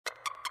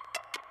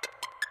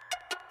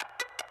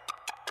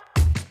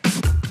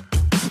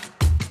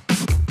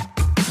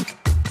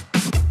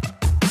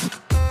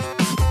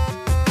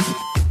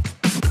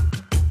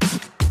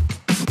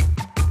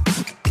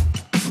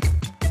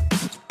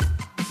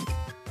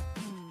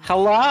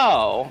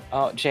Hello.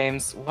 Oh,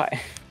 James, what?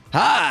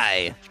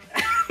 Hi.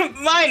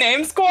 My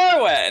name's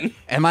Corwin.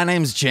 And my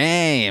name's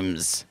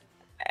James.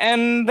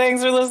 And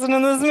thanks for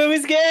listening to This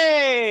Movie's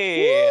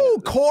Gay.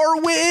 Woo,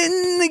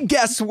 Corwin,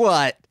 guess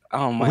what?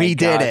 Oh my we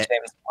God, did it.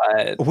 James,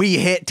 what? We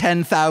hit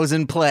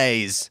 10,000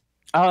 plays.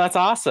 Oh, that's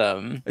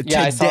awesome. Yeah, Today,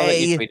 I saw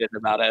that you tweeted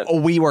about it.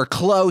 We were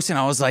close, and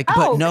I was like,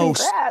 but no,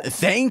 congrats.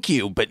 thank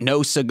you, but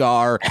no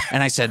cigar.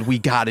 And I said, we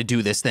got to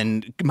do this.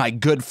 Then my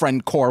good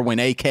friend Corwin,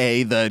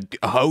 a.k.a. the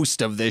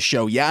host of this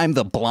show, yeah, I'm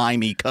the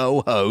blimey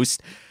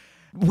co-host,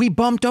 we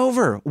bumped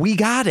over. We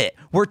got it.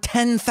 We're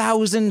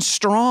 10,000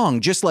 strong,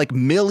 just like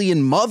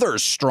Million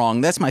Mothers Strong.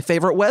 That's my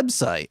favorite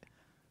website.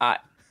 I'm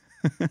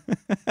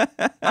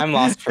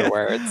lost for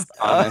words,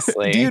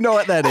 honestly. Do you know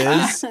what that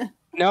is?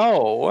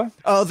 No.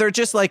 Oh, they're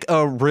just like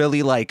a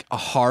really like a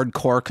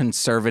hardcore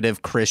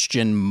conservative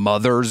Christian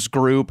mothers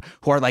group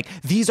who are like,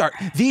 these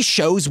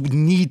shows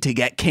need to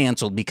get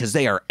canceled because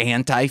they are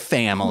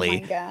anti-family.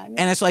 Oh my God.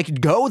 And it's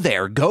like, go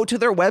to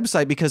their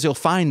website because you'll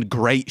find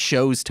great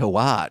shows to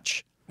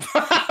watch.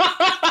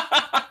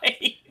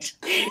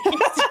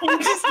 You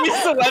just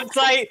use the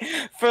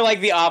website for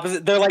like the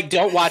opposite. They're like,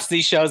 don't watch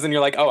these shows, and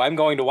you're like, oh, I'm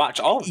going to watch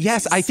all of these.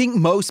 Yes, I think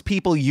most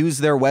people use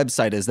their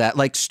website as that.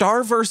 Like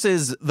Star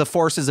versus the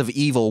Forces of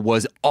Evil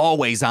was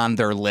always on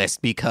their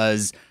list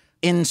because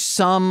in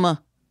some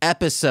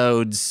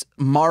episodes,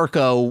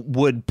 Marco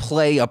would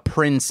play a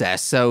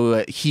princess.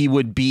 So he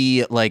would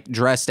be like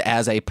dressed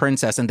as a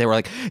princess. And they were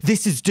like,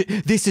 this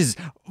is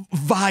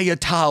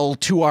vital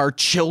to our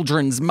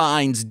children's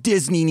minds.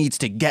 Disney needs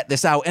to get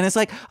this out. And it's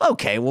like,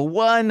 okay, well,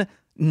 one,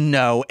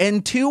 no.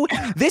 And two,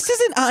 this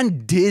isn't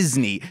on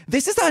Disney.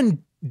 This is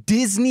on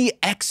Disney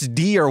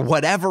XD or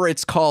whatever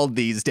it's called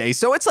these days.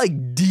 So it's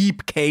like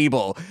deep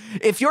cable.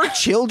 If your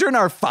children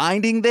are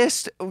finding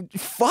this,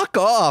 fuck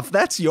off.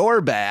 That's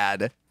your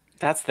bad.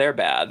 That's their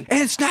bad. And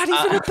it's not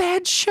even a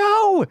bad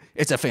show.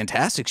 It's a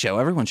fantastic show.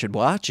 Everyone should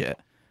watch it,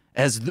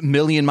 as the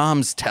Million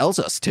Moms tells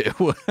us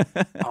to.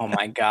 Oh,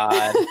 my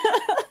God.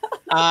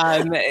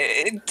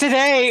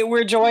 Today,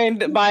 we're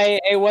joined by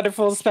a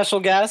wonderful special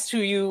guest who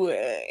you,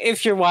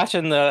 if you're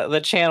watching the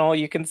channel,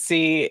 you can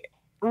see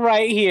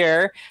right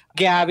here,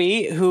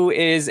 Gaby, who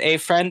is a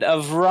friend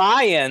of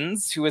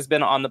Ryan's, who has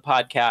been on the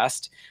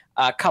podcast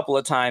a couple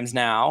of times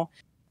now.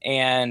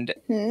 And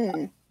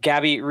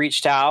Gaby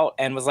reached out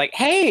and was like,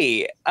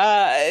 hey,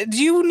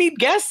 do you need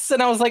guests?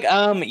 And I was like,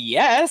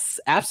 yes,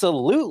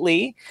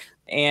 absolutely.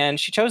 And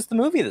she chose the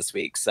movie this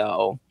week.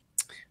 So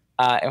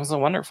it was a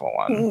wonderful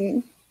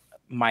one.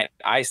 Might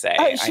I say?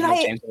 I know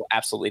James will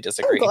absolutely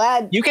disagree. I'm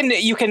glad. You can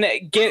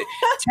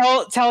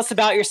tell us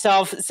about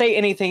yourself. Say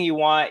anything you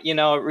want. You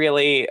know,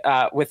 really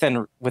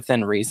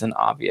within reason,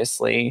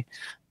 obviously.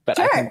 But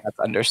Sure. I think that's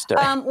understood.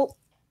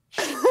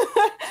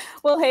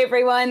 Well, hey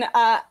everyone.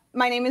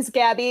 My name is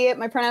Gaby.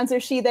 My pronouns are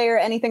she, they, or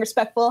anything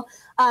respectful.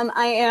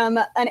 I am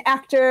an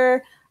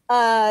actor,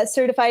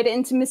 certified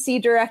intimacy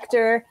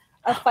director,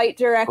 a fight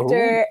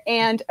director,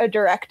 and a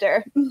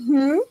director.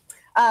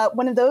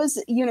 One of those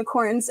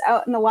unicorns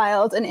out in the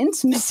wild, an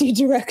intimacy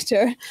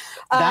director.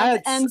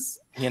 That's,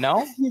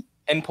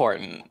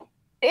 important.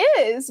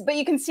 It is, but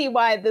you can see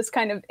why this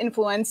kind of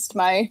influenced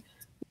my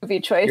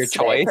movie choice. Your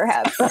choice? Today,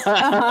 perhaps.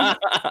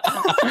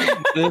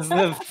 This is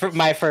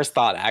my first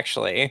thought,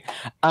 actually.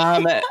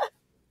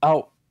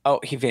 Oh,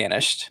 he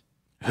vanished.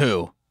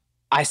 Who?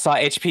 I saw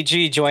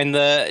HPG join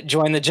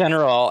the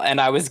general, and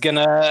I was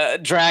gonna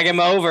drag him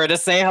over to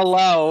say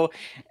hello,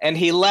 and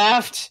he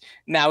left.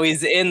 Now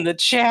he's in the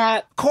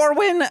chat.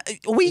 Corwin,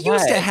 we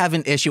used to have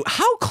an issue.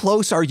 How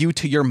close are you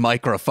to your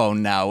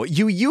microphone now?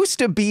 You used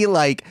to be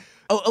like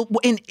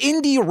an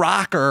indie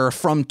rocker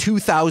from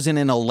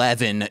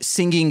 2011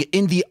 singing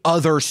in the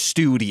other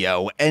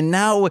studio, and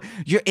now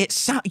you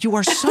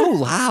are so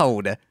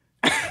loud.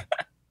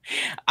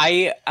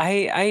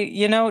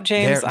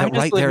 James, I'm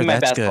just living my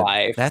best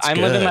life. I'm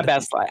living my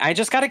best life. I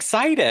just got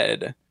excited.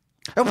 Back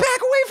away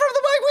from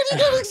the mic when you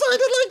get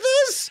excited like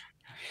this.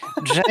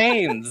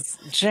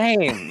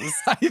 James,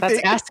 that's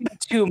asking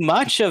too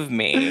much of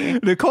me.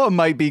 Nicole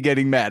might be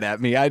getting mad at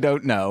me. I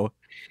don't know.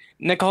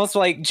 Nicole's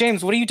like,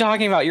 James, what are you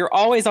talking about? You're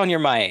always on your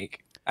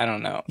mic. I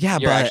don't know. Yeah,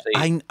 but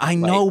I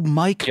know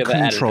mic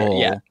control.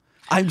 Yeah.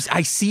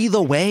 I see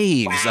the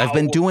waves. Wow. I've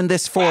been doing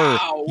this for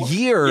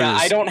years. Yeah,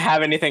 I don't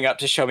have anything up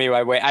to show me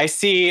my way. I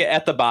see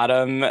at the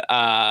bottom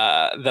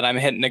that I'm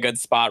hitting a good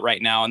spot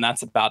right now, and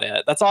that's about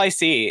it. That's all I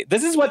see.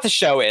 This is what the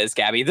show is,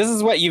 Gaby. This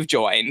is what you've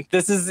joined.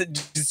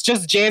 It's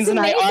just James and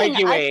I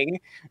arguing.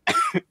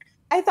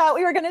 I thought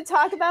we were going to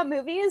talk about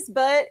movies,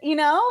 but,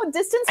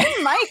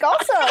 distancing mic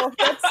also.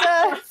 That's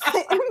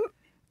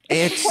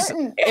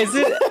important. Is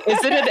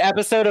it an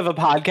episode of a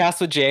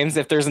podcast with James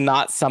if there's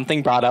not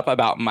something brought up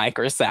about mic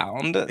or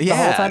sound the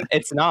whole time?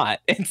 It's not.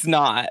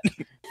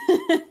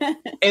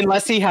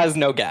 Unless he has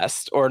no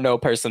guest or no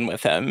person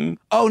with him.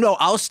 Oh, no,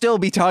 I'll still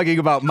be talking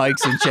about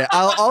mics and chat.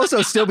 I'll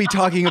also still be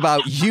talking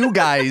about you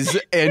guys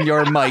and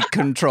your mic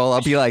control.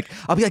 I'll be like,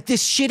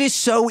 this shit is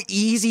so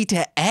easy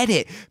to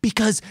edit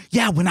because,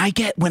 yeah, when I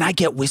get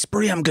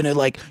whispery, I'm going to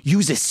like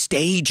use a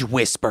stage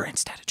whisper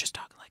instead of just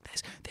talking like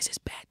this. This is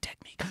bad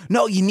technique.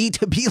 No, you need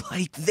to be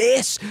like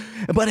this.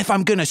 But if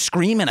I'm going to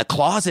scream in a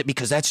closet,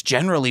 because that's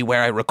generally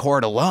where I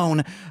record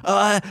alone,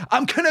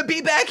 I'm going to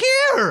be back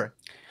here.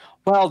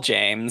 Well,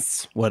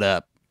 James. What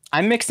up?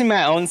 I'm mixing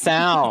my own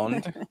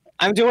sound.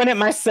 I'm doing it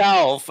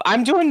myself.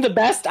 I'm doing the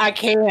best I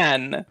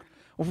can.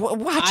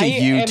 Watch a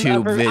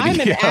YouTube video. I'm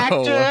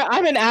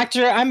an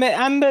actor.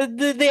 I'm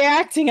the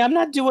acting. I'm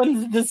not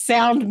doing the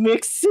sound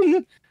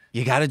mixing.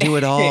 You got to do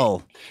it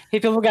all. Hey,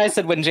 people guys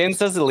said when James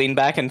does the lean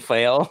back and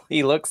flail,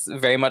 he looks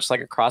very much like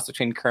a cross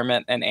between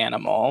Kermit and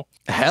Animal.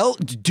 Hell,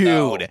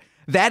 dude.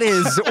 That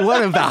is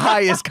one of the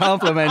highest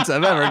compliments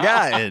I've ever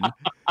gotten.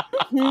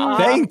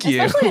 Thank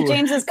you. Especially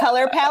James's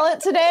color palette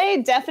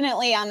today,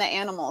 definitely on the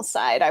animal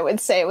side, I would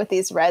say, with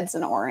these reds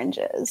and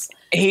oranges.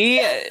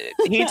 He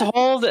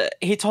told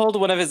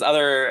one of his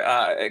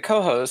other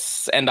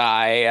co-hosts and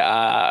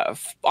I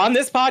on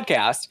this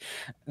podcast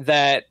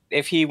that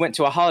if he went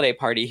to a holiday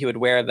party, he would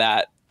wear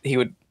that. He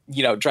would,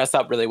 dress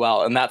up really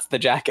well, and that's the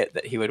jacket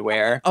that he would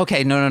wear.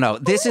 Okay, no.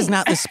 This is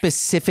not the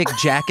specific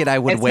jacket I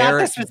would wear.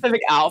 It's not the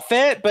specific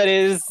outfit, but it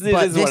is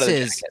one of the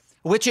jackets.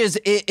 Which is,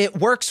 it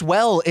works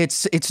well.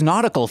 It's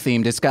nautical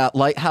themed. It's got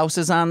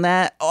lighthouses on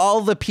that. All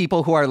the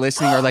people who are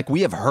listening are like,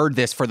 we have heard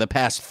this for the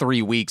past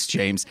 3 weeks,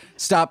 James.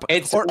 Stop.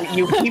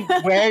 You keep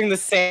wearing the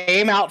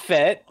same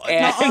outfit.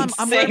 And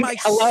I'm saying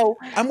hello.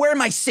 I'm wearing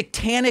my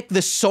Satanic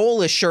the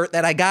Soulless shirt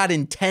that I got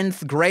in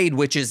 10th grade,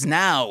 which is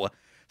now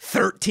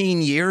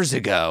 13 years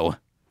ago.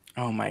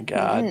 Oh my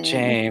God,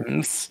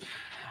 James.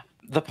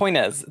 The point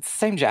is, it's the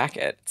same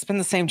jacket. It's been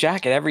the same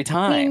jacket every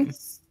time.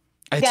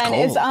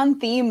 It's on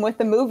theme with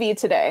the movie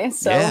today.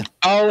 So yeah.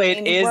 Oh,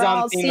 it is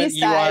on theme.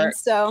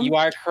 You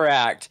are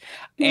correct.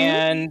 Mm-hmm.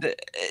 And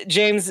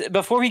James,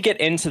 before we get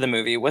into the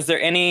movie, was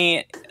there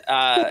any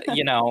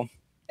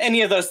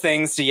any of those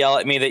things to yell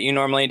at me that you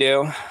normally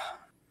do?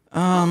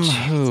 Now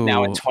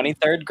in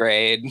 23rd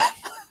grade.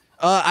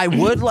 I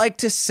would like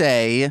to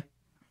say,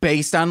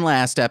 based on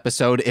last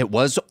episode, it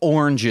was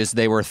oranges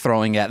they were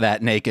throwing at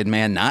that naked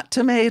man, not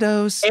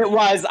tomatoes. It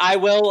was. I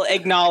will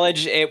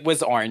acknowledge it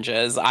was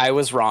oranges. I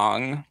was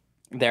wrong.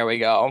 There we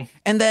go.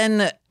 And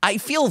then I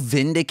feel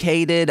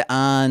vindicated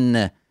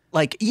on,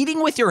 like,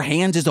 eating with your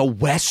hands is a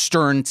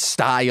Western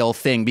style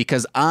thing,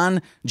 because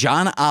on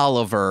John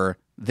Oliver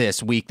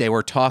this week, they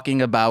were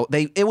talking about,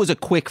 it was a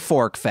quick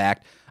fork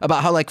fact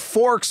about how, like,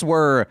 forks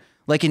were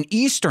like an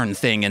Eastern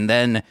thing, and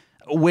then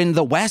when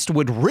the West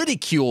would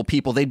ridicule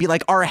people, they'd be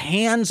like, our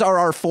hands are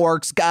our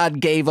forks. God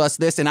gave us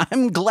this. And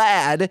I'm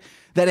glad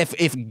that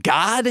if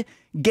God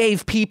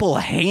gave people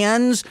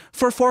hands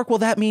for fork, well,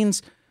 that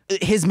means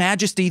His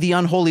Majesty, the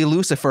unholy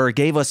Lucifer,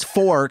 gave us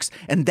forks.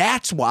 And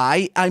that's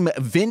why I'm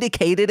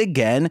vindicated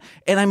again.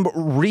 And I'm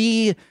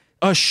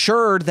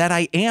reassured that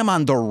I am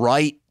on the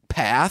right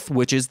path,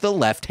 which is the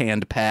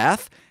left-hand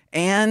path.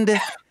 And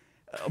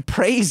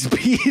praise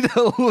be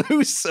to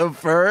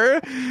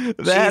Lucifer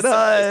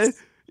that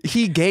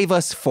he gave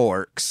us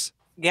forks.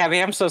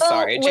 Gabby, I'm so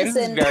sorry. James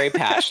is very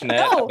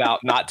passionate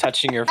about not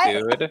touching your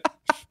food.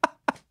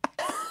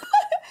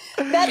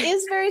 That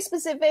is very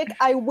specific.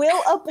 I will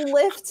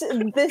uplift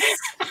this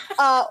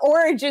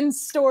origin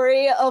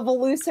story of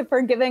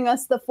Lucifer giving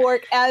us the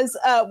fork, as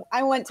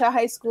I went to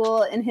high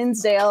school in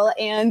Hinsdale,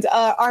 and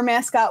our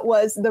mascot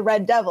was the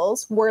Red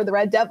Devils,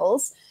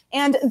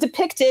 and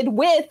depicted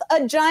with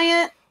a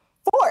giant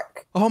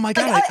fork. Oh my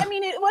God. I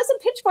mean, it was a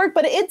pitchfork,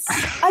 but it's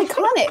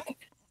iconic.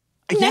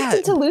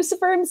 Connected to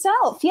Lucifer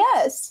himself,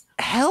 yes.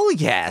 Hell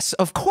yes.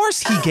 Of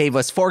course he gave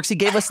us forks. He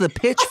gave us the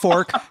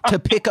pitchfork to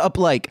pick up,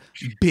 like,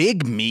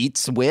 big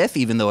meats with,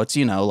 even though it's,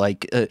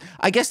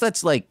 I guess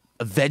that's, like,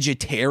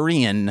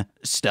 vegetarian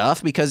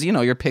stuff, because,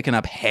 you're picking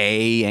up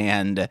hay,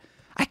 and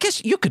I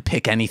guess you could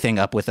pick anything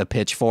up with a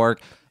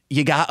pitchfork.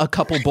 You got a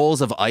couple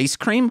bowls of ice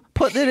cream,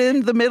 put it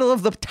in the middle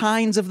of the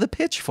tines of the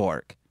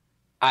pitchfork.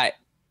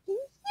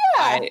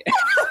 And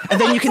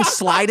then you can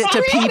slide it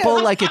to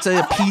people like it's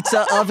a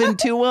pizza oven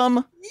to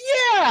them.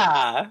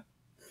 Yeah.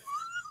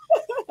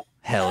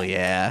 Hell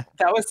yeah.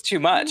 That was too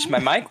much. My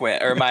mic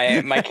went, or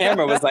my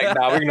camera was like,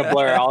 no, we're going to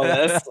blur all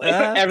this.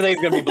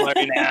 Everything's going to be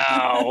blurry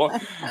now.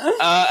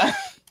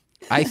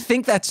 I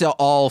think that's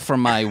all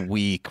from my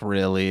week,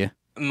 really.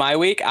 My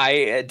week,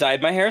 I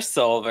dyed my hair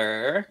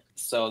silver.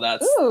 So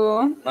that's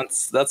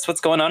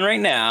what's going on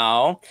right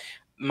now.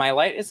 My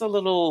light is a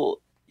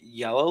little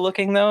yellow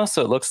looking though,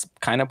 so it looks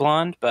kind of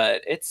blonde,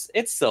 but it's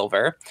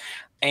silver.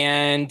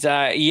 And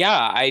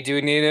I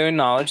do need to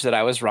acknowledge that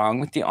I was wrong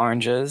with the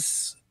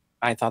oranges.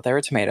 I thought they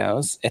were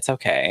tomatoes. It's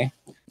okay.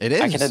 It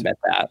is. I can admit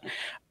that.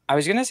 I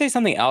was gonna say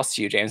something else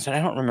to you, James, but I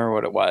don't remember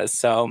what it was.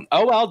 So,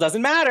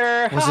 doesn't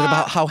matter. Was it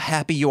about how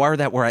happy you are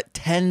that we're at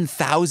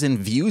 10,000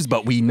 views,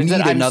 but we need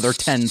another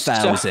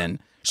 10,000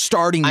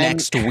 starting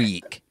next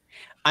week?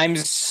 I'm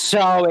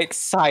so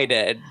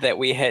excited that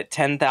we hit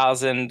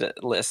 10,000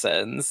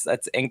 listens.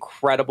 That's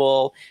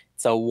incredible.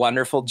 It's a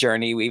wonderful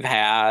journey we've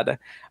had.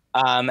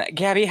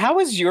 Gaby, how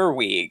was your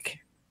week?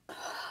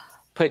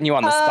 Putting you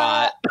on the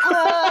spot.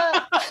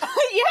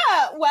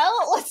 Yeah,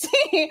 well, let's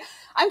see.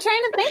 I'm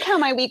trying to think how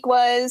my week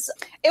was.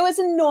 It was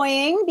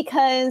annoying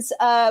because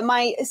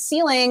my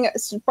ceiling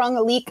sprung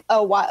a leak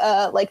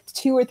like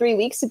 2 or 3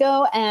 weeks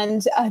ago,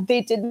 and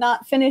they did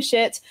not finish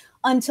it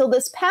until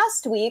this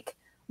past week.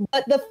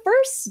 But the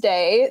first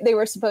day they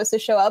were supposed to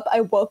show up,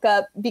 I woke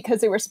up because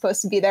they were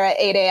supposed to be there at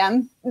 8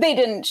 a.m. They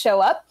didn't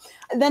show up.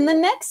 Then the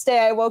next day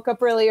I woke up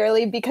really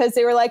early because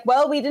they were like,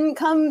 well, we didn't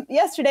come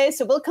yesterday,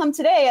 so we'll come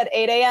today at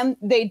 8 a.m.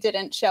 They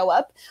didn't show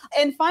up.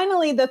 And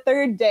finally, the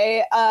third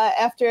day,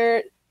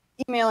 after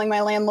emailing my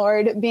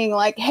landlord being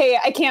like, hey,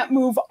 I can't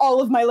move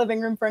all of my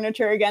living room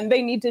furniture again.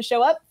 They need to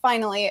show up.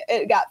 Finally,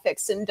 it got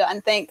fixed and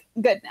done. Thank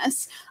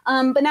goodness.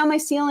 But now my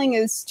ceiling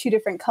is 2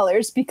 different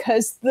colors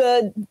because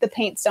the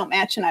paints don't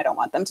match and I don't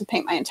want them to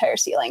paint my entire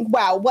ceiling.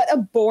 Wow, what a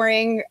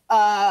boring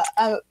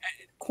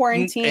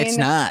quarantine. It's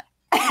not.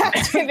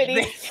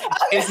 Activity.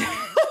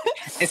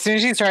 As soon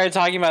as you started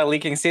talking about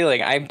leaking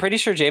ceiling, I'm pretty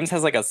sure James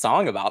has like a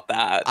song about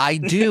that. I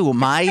do.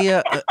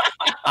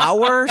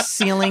 Our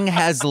ceiling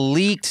has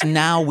leaked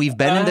now. We've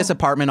been in this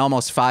apartment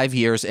almost 5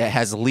 years. It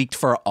has leaked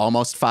for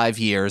almost 5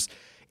 years.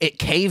 It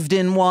caved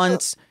in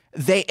once.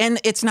 And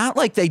it's not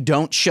like they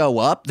don't show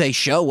up. They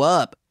show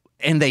up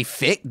and they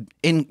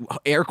in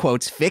air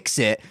quotes, fix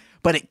it.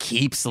 But it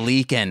keeps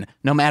leaking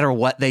no matter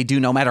what they do,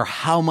 no matter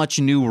how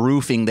much new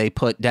roofing they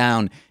put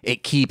down,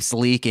 it keeps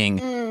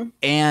leaking.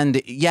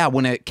 And yeah,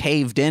 when it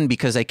caved in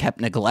because they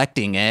kept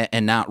neglecting it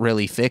and not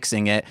really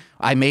fixing it,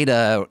 I made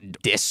a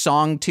diss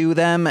song to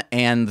them,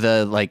 and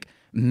the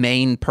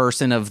main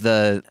person of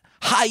the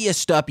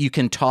highest up you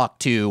can talk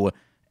to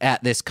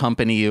at this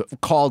company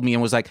called me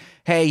and was like,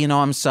 hey,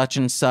 I'm such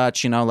and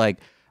such,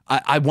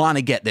 I want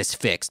to get this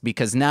fixed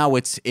because now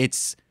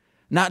it's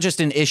not just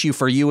an issue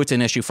for you, it's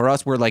an issue for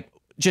us. We're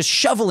just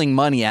shoveling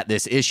money at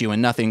this issue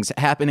and nothing's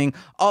happening.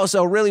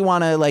 Also, really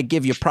want to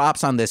give you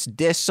props on this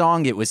diss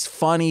song. It was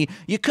funny.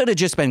 You could have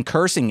just been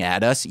cursing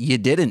at us. You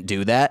didn't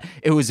do that.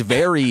 It was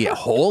very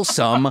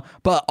wholesome,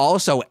 but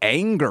also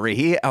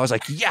angry. I was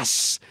like,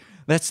 yes,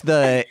 that's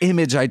the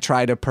image I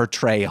try to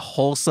portray.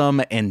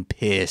 Wholesome and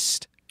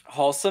pissed.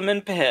 Wholesome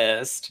and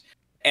pissed.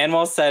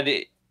 Anwell said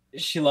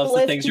she loves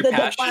the things you're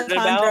passionate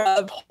about.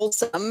 Of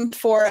wholesome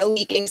for a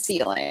leaking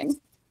ceiling.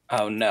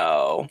 Oh,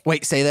 no.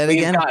 Wait, say that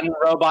again? We've gotten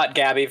Robot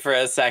Gaby for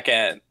a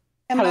second.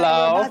 Am Hello? I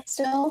a robot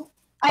still?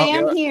 I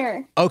am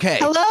here. Okay.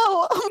 Hello?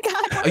 Oh,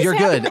 God. You're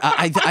good.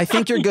 I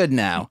think you're good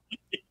now.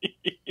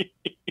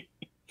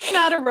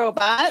 Not a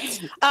robot.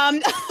 I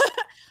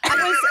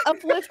was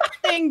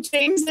uplifting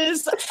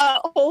James's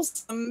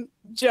wholesome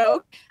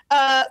joke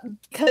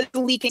because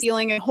leaking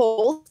ceiling and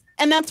holes.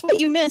 And that's what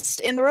you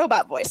missed in the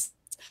robot voice.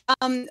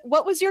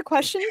 What was your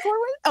question,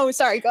 Forward? Oh,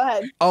 sorry. Go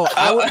ahead. Oh,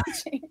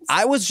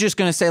 I was just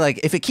going to say,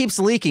 if it keeps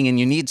leaking and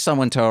you need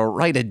someone to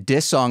write a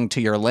diss song to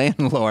your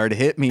landlord,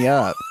 hit me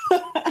up.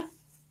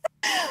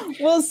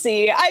 We'll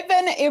see. I've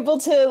been able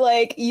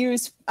to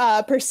use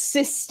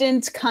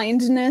persistent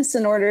kindness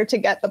in order to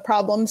get the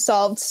problem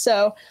solved.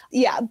 So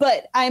yeah,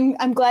 but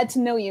I'm glad to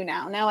know you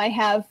now. Now I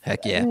have.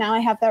 Heck yeah. Now I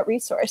have that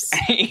resource.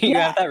 You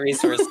have that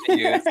resource to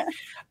use.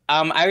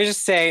 I would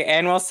just say,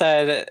 Anwell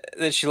said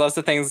that she loves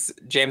the things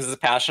James is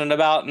passionate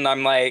about, and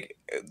I'm like,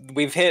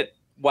 we've hit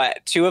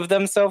 2 of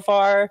them so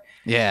far?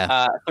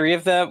 Yeah, 3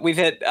 of them. We've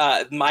hit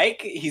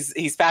Mike.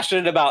 He's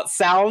passionate about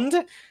sound,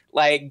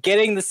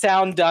 getting the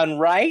sound done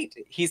right.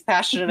 He's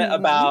passionate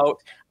about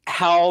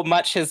how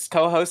much his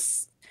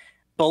co-hosts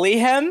bully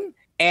him,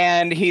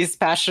 and he's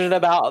passionate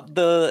about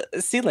the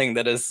ceiling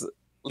that is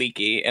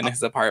leaky in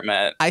his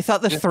apartment. I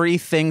thought the 3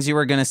 things you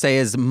were going to say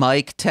is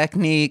Mike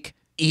technique,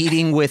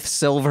 eating with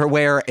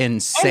silverware,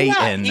 and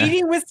Satan. Yeah,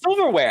 eating with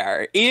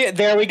silverware.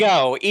 There we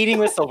go. Eating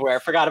with silverware.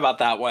 Forgot about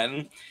that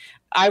one.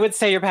 I would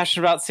say you're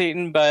passionate about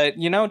Satan, but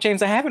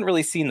James, I haven't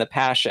really seen the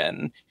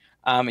passion.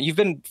 You've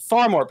been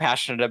far more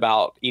passionate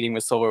about eating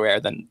with silverware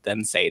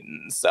than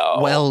Satan. So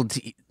well,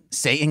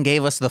 Satan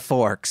gave us the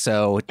fork,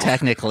 so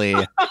technically.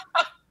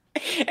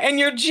 And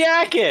your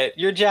jacket,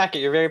 you're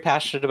very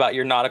passionate about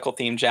your nautical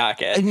themed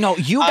jacket. No,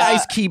 you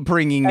guys keep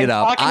bringing it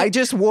up. I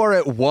just wore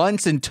it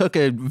once and took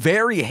a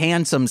very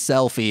handsome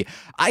selfie.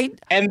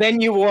 And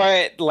then you wore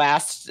it the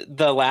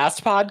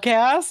last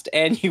podcast,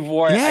 and you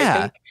wore it,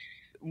 I think,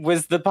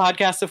 was the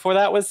podcast before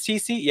that was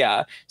TC?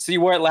 Yeah. So you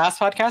wore it last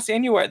podcast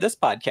and you wore it this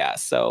podcast.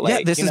 So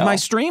this is my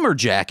streamer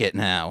jacket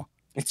now.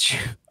 It's true.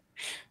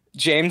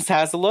 James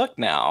has a look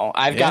now.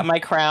 I've got my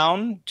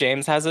crown.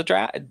 James has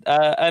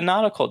a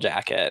nautical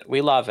jacket.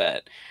 We love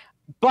it.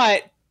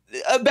 But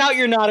about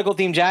your nautical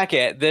themed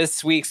jacket,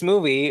 this week's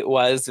movie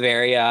was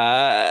very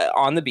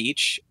on the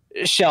beach,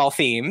 shell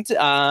themed.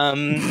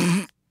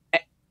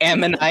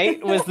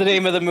 Ammonite was the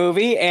name of the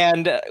movie,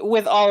 and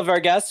with all of our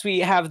guests, we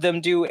have them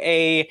do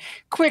a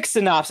quick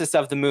synopsis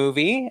of the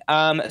movie.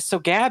 So,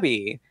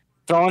 Gaby,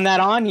 throwing that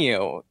on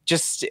you.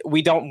 Just,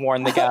 we don't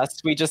warn the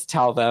guests. We just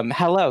tell them,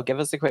 hello, give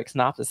us a quick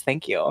synopsis.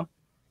 Thank you.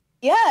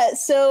 Yeah,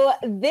 so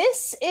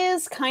this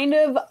is kind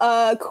of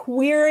a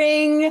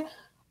queering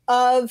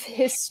of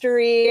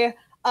history,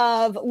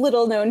 of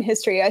little known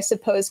history, I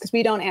suppose, because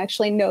we don't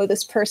actually know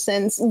this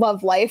person's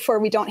love life, or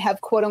we don't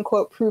have quote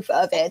unquote proof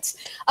of it.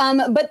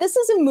 But this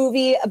is a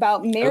movie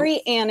about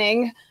Mary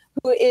Anning,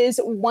 who is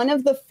one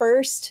of the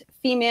first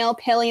female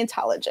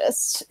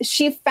paleontologists.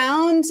 She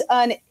found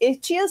an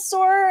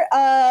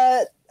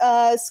ichthyosaur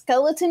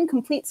skeleton,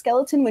 complete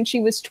skeleton, when she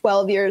was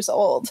 12 years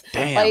old.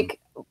 Damn.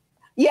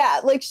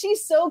 Yeah, like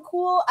she's so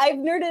cool. I've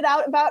nerded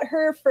out about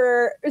her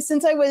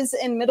since I was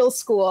in middle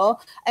school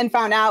and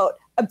found out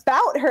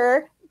about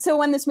her. So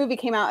when this movie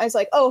came out, I was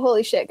like, oh,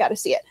 holy shit, got to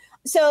see it.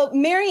 So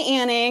Mary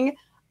Anning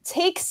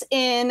takes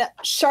in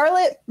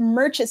Charlotte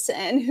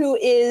Murchison, who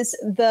is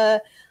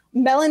the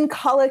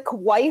melancholic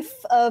wife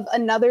of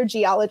another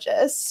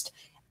geologist,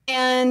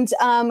 and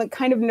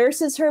kind of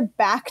nurses her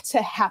back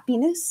to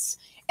happiness.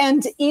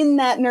 And in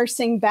that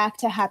nursing back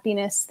to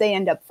happiness, they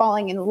end up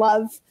falling in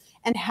love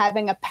and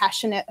having a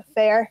passionate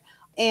affair.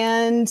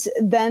 And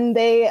then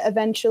they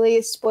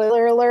eventually,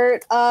 spoiler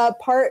alert,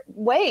 part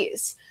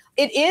ways.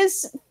 It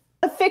is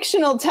a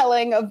fictional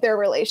telling of their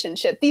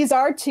relationship. These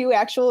are two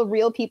actual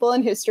real people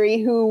in history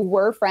who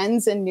were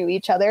friends and knew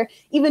each other.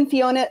 Even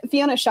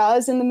Fiona Shaw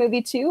is in the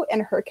movie too,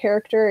 and her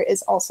character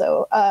is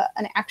also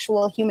an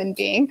actual human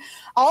being.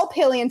 All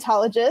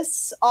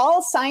paleontologists,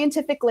 all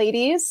scientific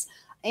ladies.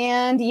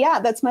 And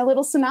yeah, that's my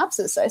little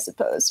synopsis, I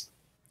suppose.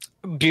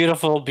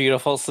 Beautiful,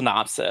 beautiful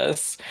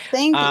synopsis.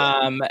 Thank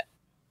you.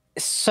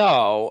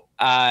 So,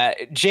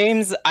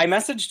 James, I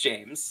messaged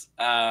James,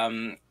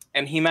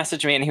 and he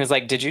messaged me and he was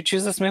like, did you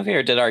choose this movie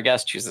or did our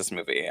guest choose this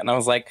movie? And I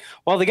was like,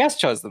 well, the guest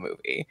chose the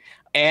movie.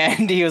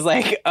 And he was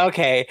like,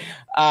 okay,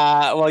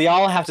 well,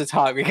 y'all have to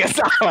talk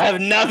because I have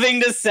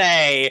nothing to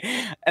say.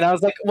 And I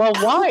was like, well,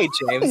 why,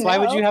 James? Why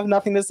would you have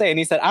nothing to say? And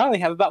he said, I only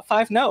have about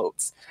 5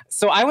 notes.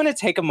 So I want to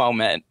take a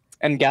moment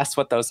and guess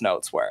what those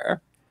notes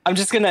were. I'm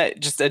just going to,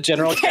 just a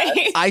general guess.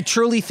 I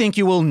truly think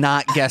you will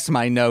not guess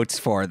my notes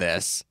for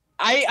this.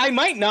 I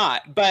might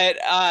not, but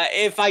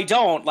if I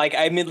don't, like,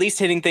 I'm at least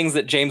hitting things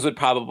that James would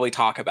probably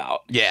talk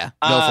about. Yeah,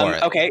 go for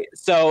it. Okay,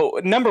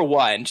 so number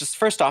one, just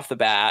first off the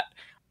bat,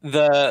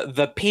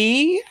 the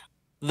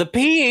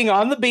peeing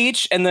on the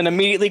beach and then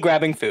immediately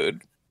grabbing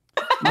food.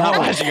 Not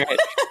watching it.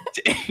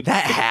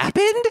 That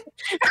happened?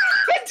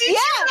 Were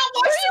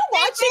you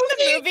watching the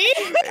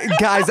movie?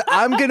 Guys,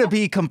 I'm going to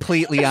be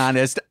completely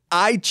honest.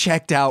 I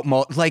checked out,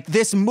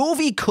 this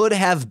movie could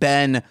have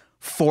been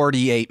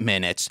 48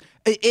 minutes.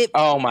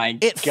 Oh my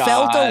God. It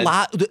felt a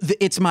lot.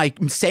 It's my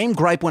same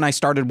gripe when I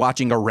started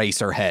watching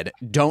Eraserhead.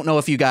 Don't know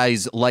if you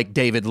guys like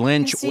David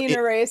Lynch. I've seen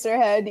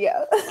Eraserhead,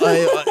 yeah.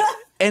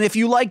 And if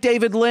you like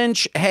David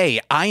Lynch, hey,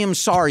 I am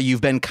sorry you've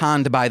been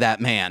conned by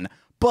that man.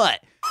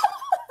 But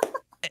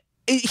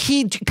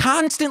he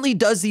constantly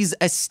does these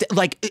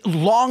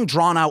long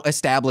drawn out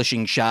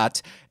establishing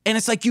shots. And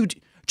it's like, you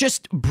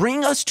just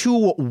bring us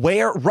to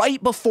where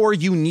right before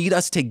you need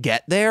us to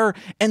get there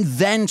and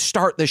then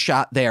start the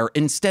shot there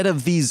instead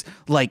of these,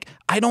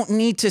 I don't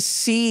need to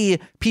see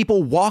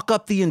people walk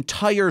up the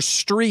entire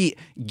street,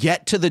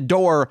 get to the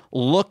door,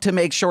 look to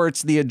make sure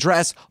it's the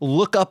address,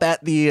 look up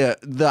at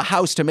the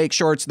house to make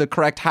sure it's the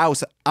correct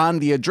house on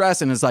the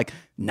address. And it's like,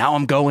 now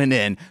I'm going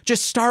in.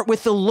 Just start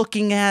with the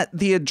looking at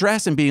the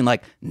address and being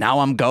like,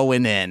 now I'm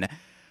going in.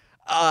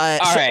 All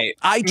right.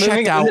 I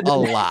checked out a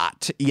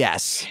lot.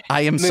 Yes,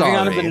 I am sorry.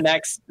 Moving on to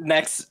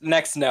the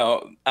next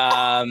note.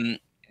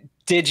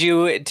 Did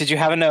you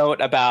have a note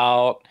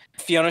about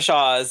Fiona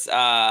Shaw's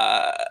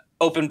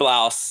open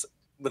blouse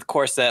with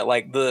corset,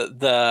 like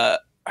her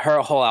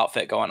whole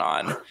outfit going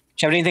on? Do you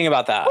have anything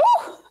about that?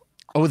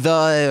 Oh,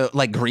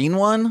 the green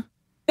one?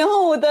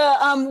 No,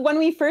 the when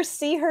we first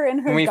see her in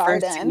her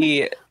garden. First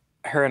see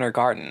her in her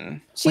garden.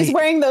 She's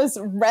wearing those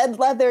red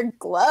leather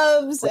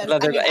gloves, and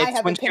I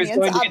have opinions,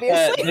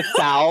 obviously. The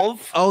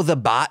salve. Oh, the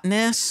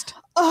botanist.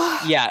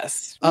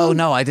 Yes. Oh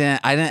no, I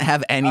didn't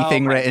have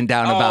anything written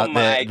down about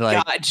that. Oh my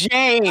God,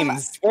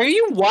 James, were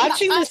you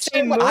watching the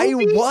same movie? I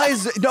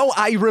was. No,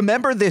 I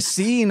remember this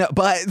scene,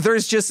 but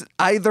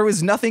there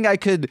was nothing I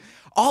could.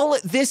 All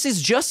this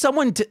is just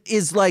someone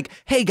is like,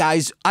 hey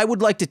guys, I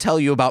would like to tell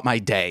you about my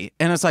day.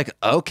 And it's like,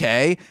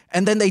 okay.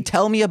 And then they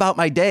tell me about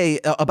my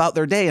day, about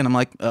their day. And I'm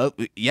like, oh,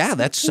 yeah,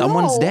 that's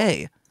someone's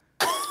day.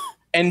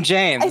 And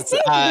James. I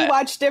think we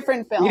watch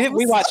different films.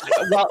 We watched,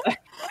 well,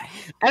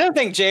 I don't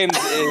think James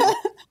is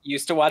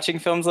used to watching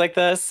films like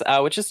this,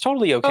 which is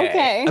totally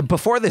okay.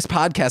 Before this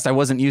podcast, I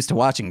wasn't used to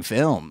watching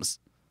films.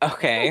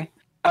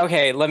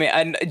 Okay, let me.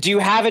 Do you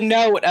have a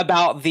note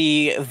about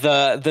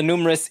the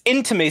numerous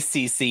intimate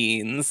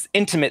scenes?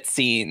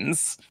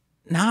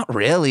 Not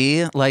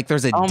really.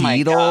 There's a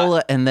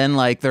deedle, and then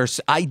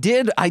there's. I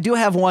do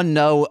have one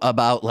note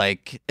about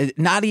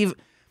not even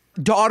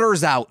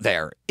daughters out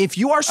there. If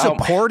you are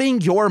supporting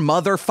your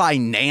mother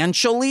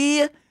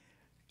financially,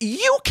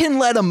 you can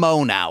let a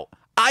moan out.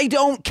 I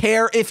don't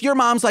care if your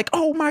mom's like,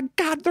 oh my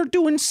God, they're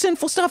doing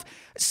sinful stuff.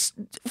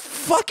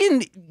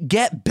 Fucking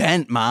get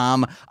bent,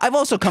 Mom. I've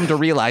also come to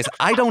realize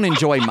I don't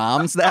enjoy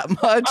moms that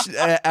much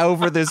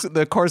over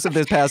the course of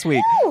this past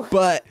week.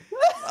 But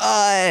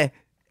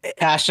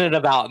passionate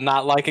about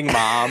not liking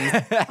moms.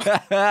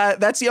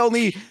 That's the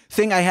only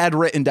thing I had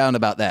written down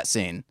about that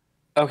scene.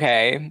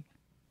 Okay.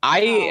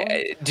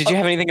 Did you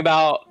have anything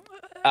about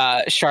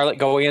Charlotte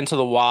going into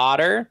the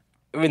water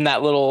in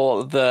that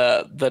little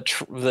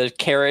the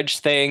carriage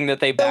thing that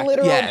they the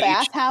literal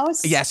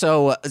bathhouse? Yeah.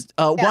 So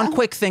one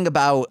quick thing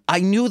about, I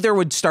knew there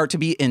would start to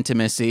be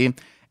intimacy,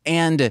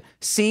 and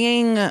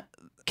seeing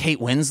Kate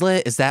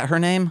Winslet, is that her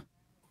name?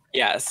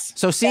 Yes.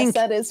 So yes,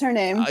 that is her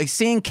name.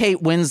 Seeing Kate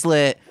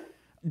Winslet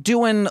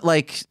doing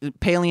like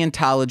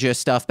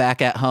paleontologist stuff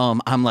back at home,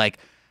 I'm like,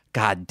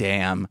 God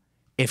damn.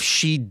 If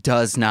she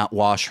does not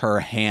wash her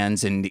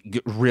hands and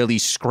really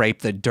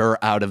scrape the dirt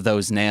out of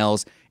those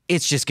nails,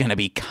 it's just going to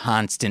be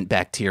constant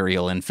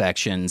bacterial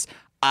infections.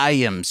 I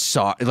am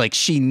sorry. Like,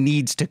 she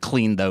needs to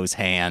clean those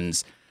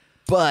hands.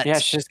 But yeah,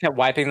 she just kept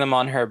wiping them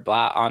on her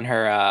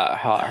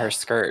her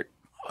skirt.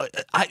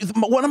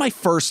 One of my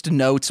first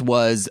notes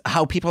was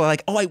how people are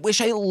like, oh, I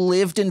wish I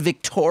lived in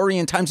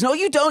Victorian times. No,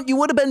 you don't. You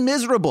would have been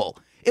miserable.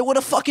 It would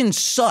have fucking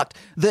sucked.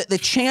 The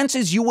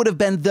chances you would have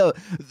been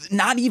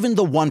not even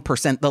the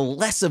 1%, the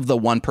less of the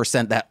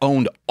 1% that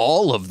owned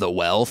all of the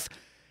wealth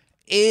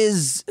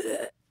is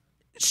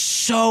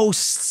so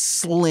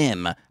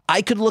slim.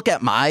 I could look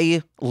at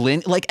my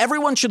like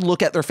everyone should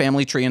look at their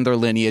family tree and their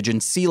lineage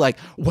and see like,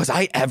 was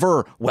I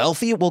ever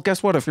wealthy? Well,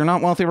 guess what? If you're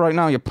not wealthy right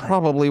now, you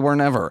probably were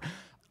never.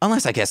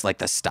 Unless I guess like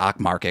the stock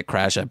market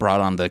crash that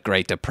brought on the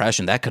Great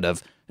Depression, that could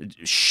have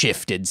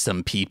shifted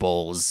some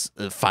people's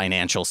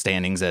financial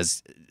standings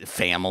as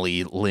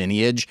family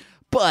lineage.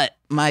 But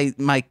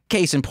my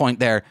case in point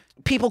there,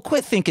 people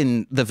quit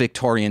thinking the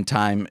Victorian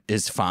time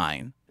is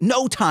fine.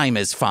 No time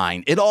is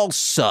fine. It all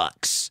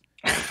sucks.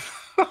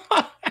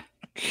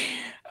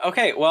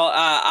 Okay, well,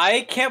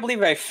 I can't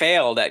believe I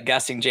failed at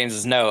guessing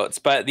James's notes,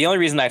 but the only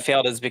reason I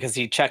failed is because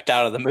he checked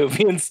out of the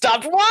movie and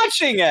stopped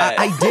watching it.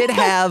 I did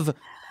have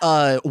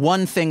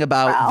one thing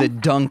about the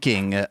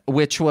dunking,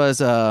 which was,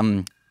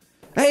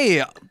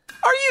 hey,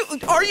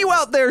 are you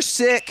out there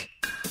sick?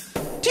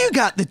 Do you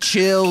got the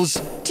chills?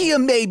 Do you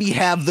maybe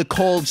have the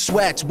cold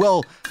sweats?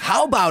 Well,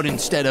 how about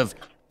instead of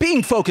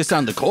being focused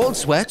on the cold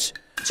sweats,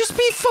 just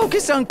be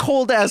focused on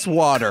cold-ass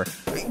water.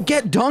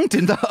 Get dunked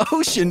in the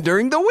ocean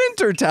during the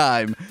winter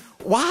time.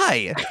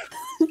 Why?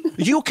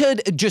 You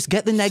could just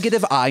get the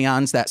negative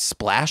ions that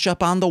splash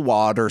up on the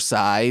water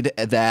side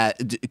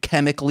that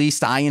chemically,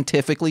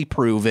 scientifically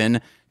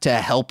proven to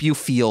help you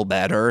feel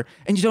better.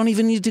 And you don't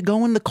even need to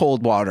go in the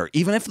cold water.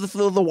 Even if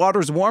the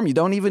water's warm, you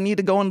don't even need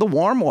to go in the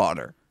warm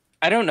water.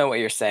 I don't know what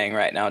you're saying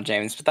right now,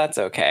 James, but that's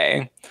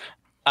okay.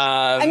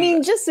 I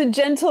mean, just a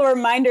gentle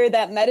reminder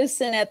that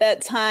medicine at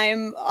that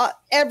time,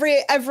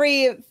 every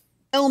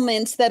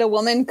ailment that a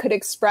woman could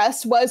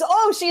express was,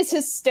 oh, she's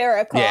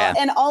hysterical. Yeah.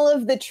 And all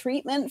of the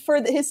treatment for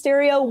the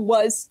hysteria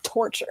was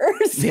torture.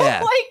 So,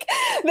 Yeah. like,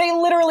 they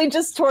literally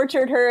just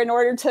tortured her in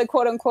order to,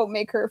 quote unquote,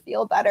 make her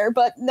feel better.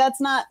 But that's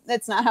not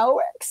how it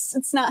works.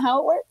 It's not how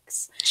it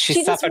works.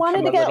 She just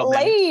wanted to get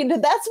laid.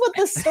 That's what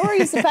the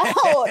story's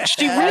about.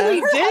 She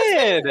really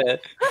did. Her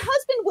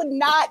husband would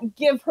not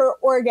give her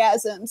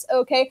orgasms,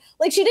 okay?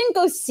 Like, she didn't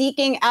go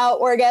seeking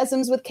out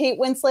orgasms with Kate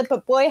Winslet,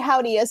 but boy,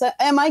 howdy,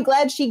 am I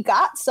glad she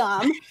got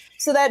some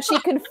so that she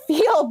could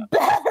feel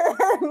better.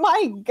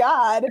 My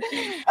God.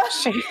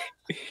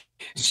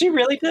 She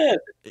really did.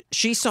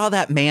 She saw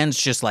that man's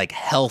just like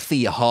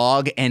healthy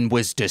hog and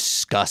was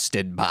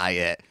disgusted by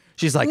it.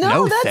 She's like,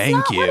 no,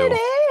 thank you. What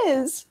it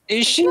is.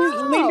 She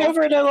leaned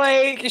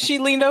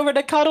over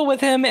to cuddle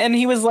with him, and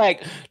he was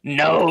like,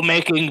 no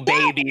making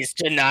babies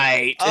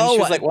tonight. And she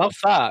was like, well,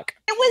 fuck.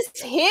 It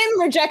was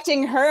him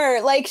rejecting her.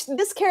 Like,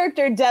 this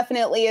character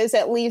definitely is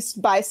at least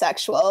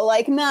bisexual.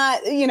 Like,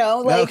 not,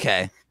 like.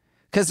 Okay.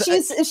 Because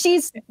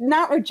she's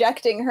not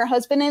rejecting her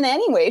husband in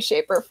any way,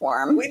 shape, or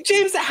form. Wait,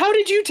 James, how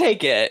did you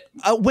take it?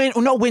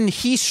 When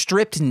he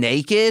stripped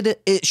naked,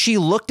 she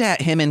looked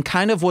at him and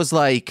kind of was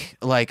like,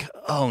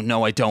 oh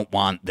no, I don't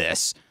want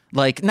this.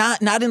 Like,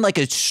 not in like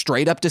a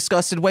straight up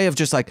disgusted way of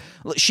just like,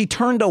 she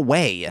turned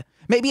away.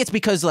 Maybe it's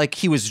because like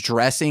he was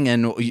dressing,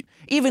 and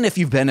even if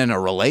you've been in a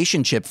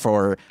relationship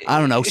for, I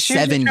don't know,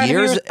 7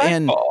 years,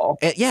 and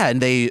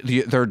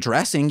they're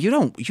dressing, you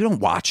don't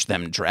watch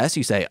them dress.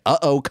 You say,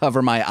 uh-oh,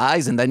 cover my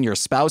eyes, and then your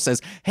spouse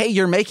says, hey,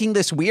 you're making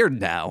this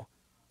weird now.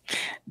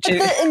 But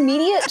the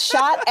immediate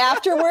shot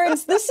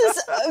afterwards, this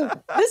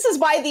is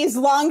why these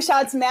long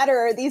shots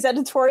matter, or these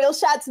editorial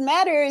shots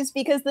matter, is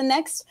because the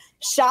next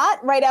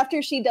shot right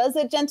after she does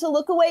a gentle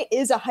look away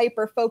is a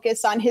hyper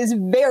focus on his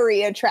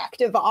very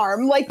attractive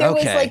arm. Like, there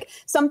was like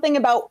something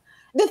about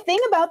the thing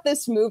about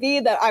this movie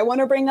that I want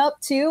to bring up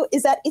too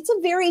is that it's a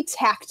very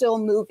tactile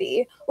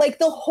movie.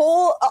 Like,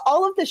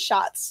 all of the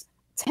shots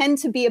tend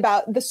to be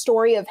about the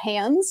story of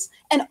hands,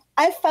 and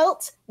I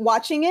felt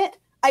watching it,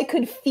 I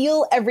could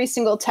feel every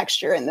single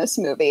texture in this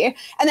movie.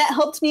 And that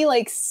helped me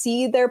like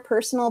see their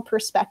personal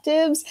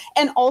perspectives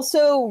and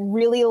also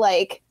really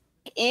like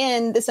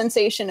in the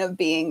sensation of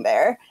being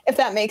there, if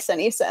that makes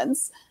any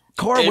sense.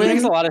 It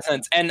makes a lot of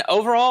sense. And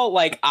overall,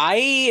 like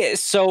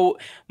so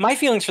my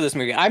feelings for this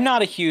movie, I'm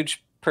not a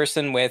huge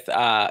person with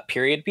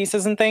period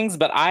pieces and things,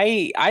 but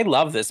I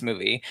love this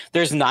movie.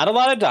 There's not a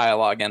lot of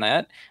dialogue in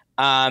it.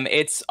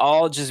 It's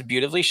all just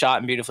beautifully shot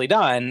and beautifully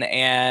done.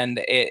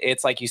 And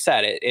it's like you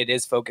said, it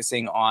is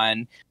focusing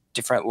on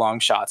different long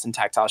shots and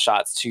tactile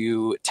shots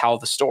to tell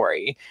the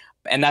story.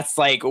 And that's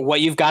like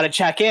what you've got to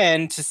check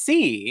in to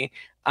see.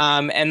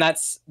 And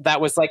that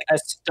was like a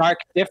stark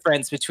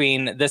difference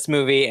between this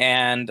movie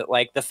and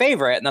like The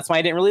Favorite. And that's why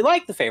I didn't really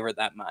like The Favorite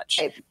that much.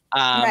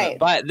 Right.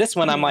 But this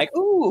one, I'm like,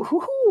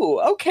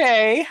 ooh,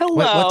 okay,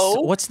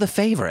 hello. What's The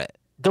Favorite?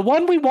 The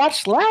one we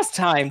watched last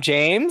time,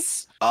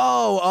 James.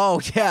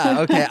 Oh, yeah.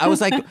 Okay. I was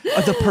like,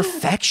 The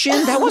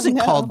Perfection? That wasn't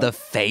called The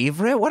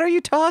Favorite. What are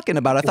you talking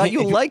about? I thought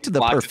you liked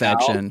The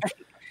Perfection.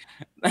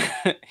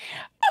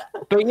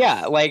 But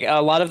yeah, like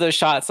a lot of those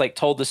shots like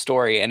told the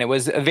story, and it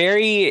was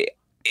very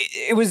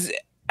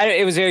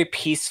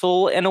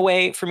peaceful in a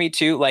way for me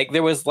too. Like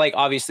there was like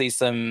obviously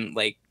some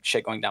like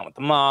shit going down with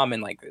the mom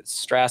and like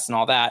stress and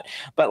all that,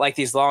 but like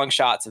these long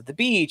shots of the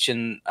beach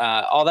and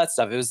all that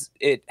stuff,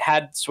 it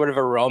had sort of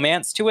a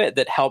romance to it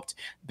that helped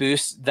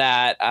boost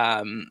that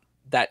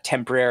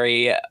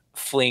temporary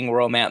fling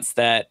romance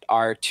that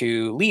our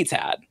two leads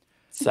had.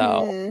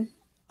 So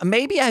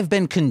maybe I've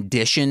been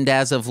conditioned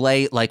as of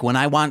late. Like when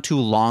I want to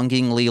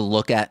longingly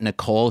look at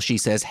Nicole, she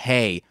says,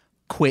 "Hey,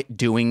 quit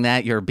doing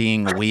that. You're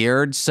being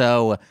weird."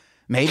 So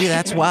maybe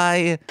that's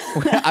why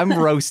I'm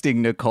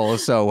roasting Nicole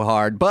so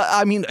hard. But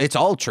I mean, it's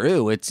all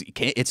true.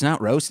 It's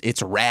not roast.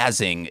 It's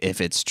razzing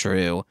if it's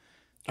true.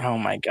 Oh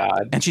my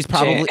God. And she's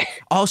probably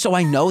also,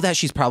 I know that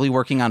she's probably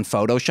working on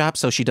Photoshop,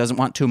 so she doesn't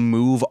want to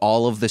move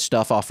all of the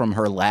stuff off from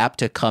her lap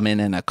to come in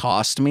and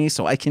accost me,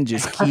 so I can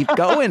just keep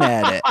going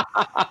at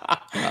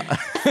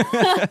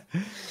it.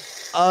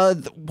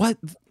 What?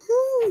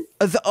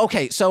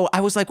 Okay, so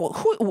I was like, well,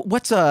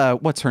 what's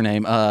her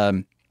name?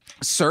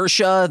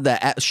 Saoirse,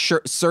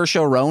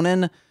 Saoirse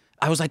Ronan.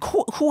 I was like,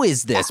 who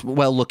is this?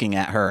 Well, looking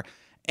at her,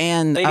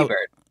 and Lady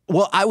Bird.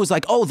 Well, I was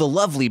like, oh, the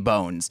Lovely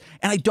Bones.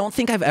 And I don't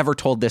think I've ever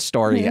told this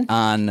story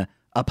on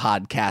a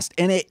podcast.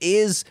 And it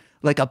is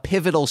like a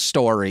pivotal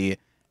story.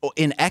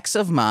 An ex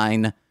of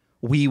mine,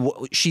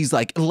 she's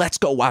like, let's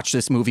go watch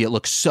this movie. It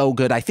looks so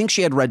good. I think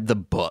she had read the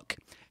book.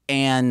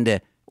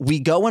 And we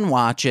go and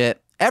watch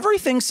it.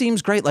 Everything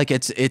seems great. Like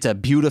it's a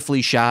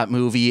beautifully shot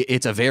movie.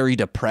 It's a very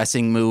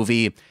depressing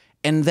movie.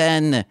 And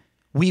then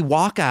we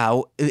walk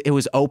out. It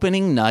was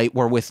opening night.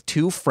 We're with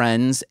two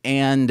friends,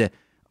 and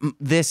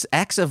this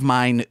ex of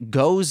mine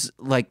goes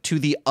like to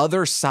the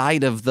other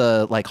side of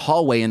the like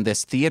hallway in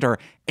this theater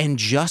and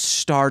just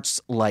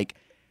starts like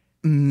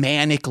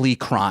manically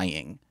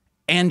crying.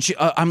 And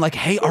I'm like,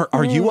 hey,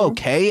 are you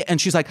okay?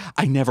 And she's like,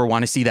 I never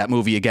want to see that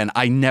movie again.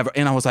 And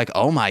I was like,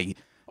 oh my,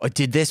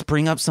 did this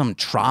bring up some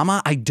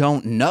trauma? I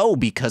don't know,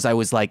 because I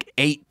was like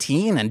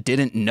 18 and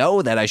didn't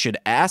know that I should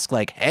ask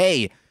like,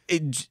 hey,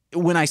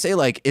 when I say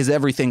like, is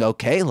everything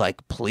okay?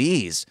 Like,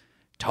 please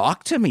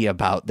talk to me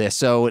about this.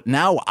 So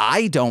now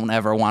I don't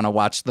ever want to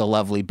watch The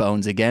Lovely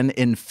Bones again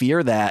in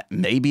fear that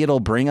maybe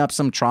it'll bring up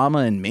some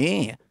trauma in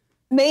me.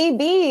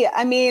 Maybe.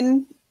 I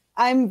mean,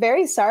 I'm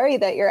very sorry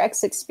that your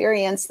ex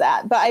experienced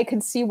that, but I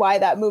could see why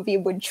that movie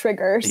would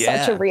trigger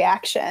such a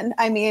reaction.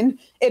 I mean,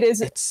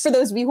 it's for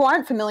those of you who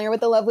aren't familiar with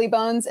The Lovely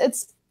Bones,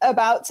 it's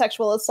about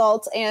sexual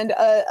assault and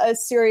a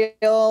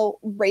serial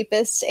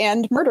rapist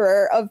and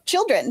murderer of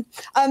children.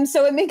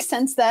 So it makes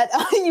sense that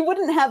you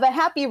wouldn't have a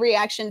happy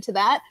reaction to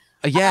that.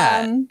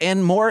 Yeah,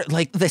 and more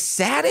like the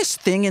saddest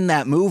thing in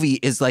that movie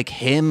is like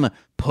him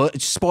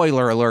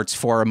spoiler alerts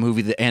for a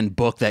movie and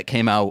book that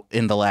came out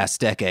in the last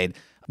decade,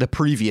 the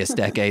previous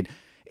decade,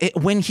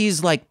 when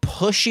he's like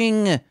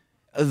pushing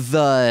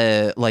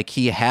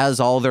he has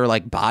all their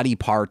like body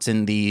parts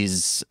in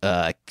these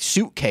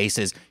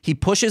suitcases. He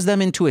pushes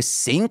them into a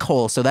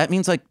sinkhole. So that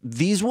means like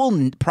these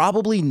will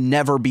probably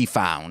never be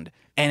found.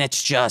 And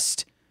it's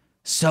just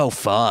so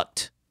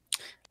fucked.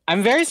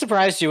 I'm very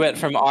surprised you went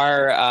from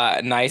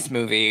our nice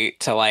movie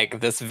to like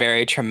this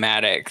very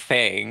traumatic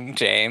thing,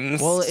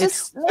 James. Well,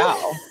 it's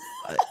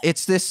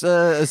this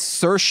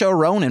Saoirse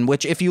Ronan,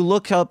 which if you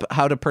look up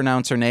how to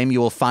pronounce her name, you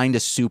will find a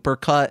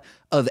supercut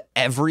of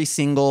every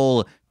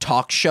single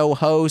talk show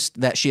host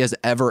that she has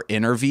ever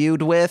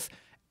interviewed with,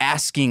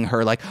 asking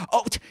her like,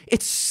 oh,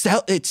 it's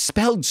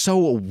spelled so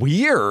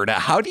weird.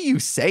 How do you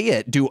say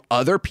it? Do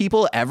other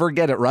people ever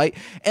get it right?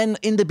 And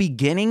in the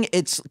beginning,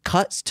 it's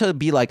cuts to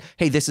be like,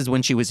 hey, this is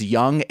when she was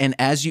young. And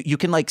as you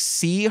can like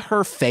see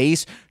her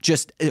face,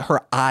 just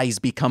her eyes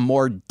become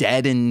more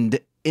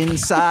deadened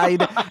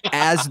inside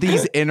as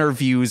these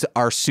interviews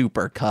are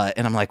super cut.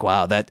 And I'm like,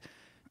 wow,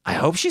 I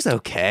hope she's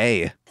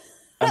okay.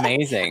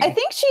 Amazing. I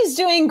think she's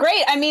doing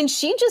great. I mean,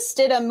 she just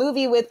did a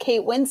movie with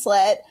Kate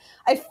Winslet.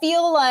 I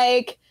feel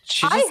like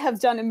I have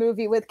done a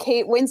movie with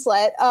Kate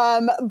Winslet,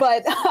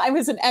 but I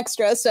was an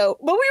extra. But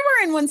we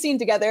were in one scene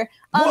together.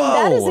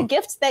 That is a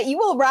gift that you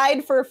will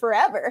ride for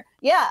forever.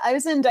 Yeah, I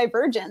was in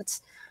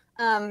Divergent.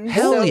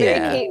 Hell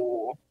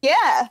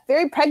yeah.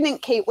 Very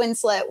pregnant Kate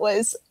Winslet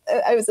was.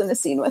 I was in the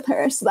scene with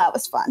her, so that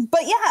was fun.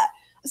 But yeah,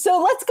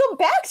 so let's go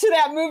back to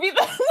that movie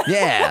then.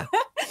 Yeah.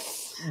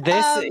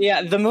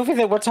 The movie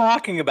that we're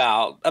talking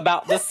about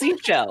the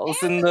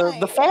seashells and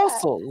the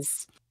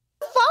fossils.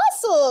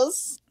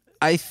 Fossils.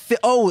 I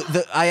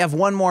have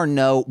one more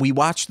note. We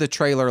watched the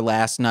trailer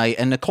last night,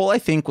 and Nicole, I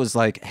think, was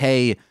like,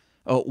 hey,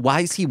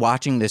 why is he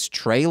watching this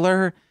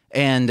trailer?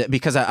 And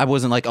because I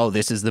wasn't like, oh,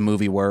 this is the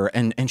movie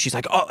and she's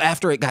like, oh,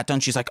 after it got done,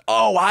 she's like,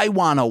 oh, I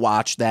want to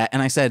watch that.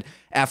 And I said,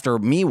 after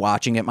me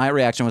watching it, my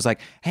reaction was like,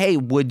 hey,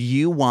 would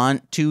you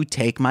want to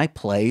take my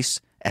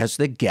place as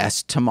the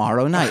guest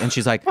tomorrow night? And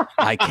she's like,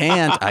 I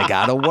can't. I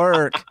got to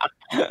work.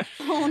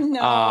 Oh,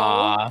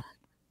 no.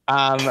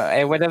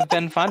 It would have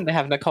been fun to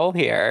have Nicole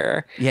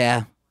here.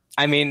 Yeah.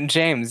 I mean,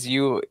 James,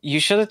 you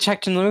should have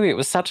checked in the movie. It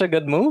was such a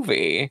good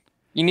movie.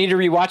 You need to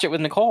rewatch it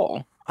with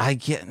Nicole.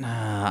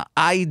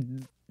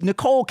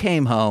 Nicole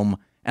came home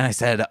and I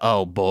said,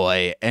 oh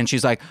boy. And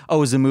she's like,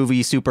 oh, is the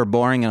movie super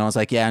boring? And I was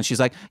like, yeah. And she's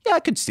like, yeah, I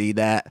could see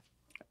that.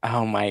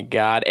 Oh my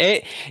God.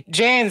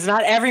 James,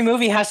 not every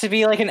movie has to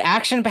be like an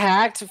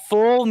action-packed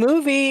full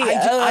movie.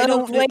 I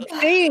don't like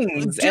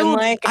things. Dude, and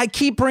like I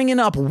keep bringing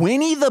up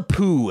Winnie the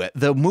Pooh,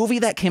 the movie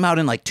that came out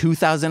in like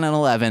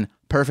 2011.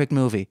 Perfect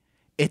movie.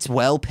 It's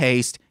well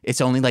paced.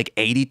 It's only like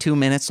 82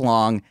 minutes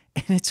long,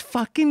 and it's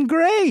fucking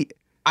great.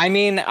 I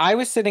mean, I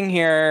was sitting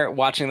here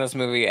watching this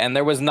movie, and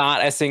there was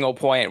not a single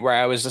point where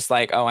I was just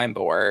like, oh, I'm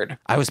bored.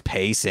 I was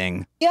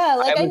pacing. Yeah,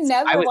 like I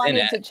never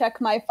wanted to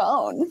check my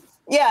phone.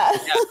 Yeah.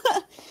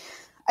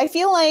 I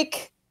feel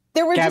like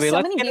there were Gaby, just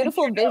so many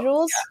beautiful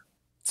visuals.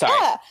 Sorry.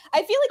 Yeah,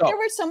 I feel like there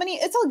were so many.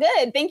 It's all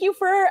good. Thank you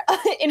for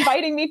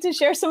inviting me to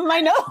share some of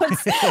my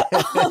notes.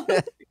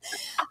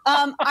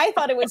 I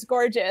thought it was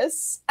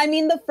gorgeous. I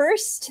mean, the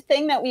first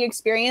thing that we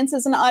experience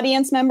as an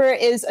audience member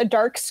is a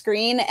dark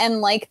screen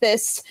and like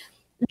this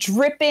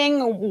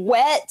dripping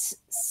wet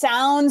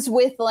sounds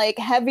with like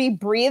heavy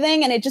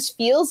breathing, and it just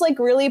feels like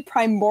really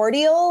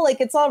primordial.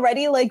 Like it's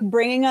already like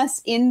bringing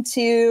us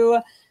into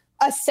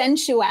a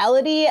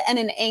sensuality and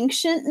an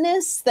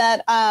ancientness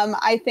that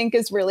I think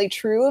is really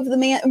true of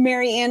the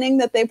Mary Anning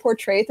that they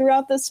portray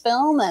throughout this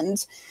film.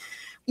 And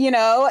you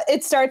know,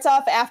 it starts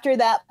off after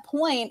that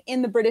point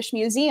in the British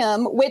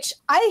Museum, which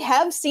I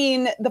have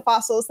seen the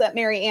fossils that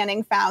Mary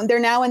Anning found. They're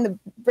now in the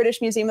British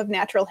Museum of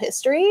Natural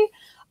History.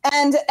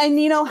 And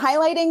you know,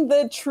 highlighting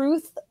the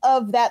truth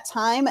of that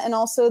time and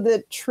also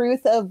the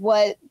truth of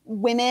what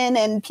women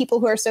and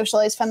people who are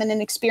socialized feminine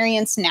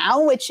experience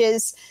now, which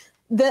is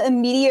the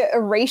immediate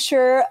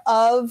erasure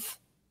of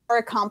our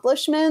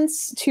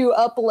accomplishments to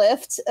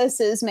uplift a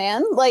cis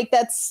man. Like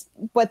that's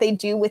what they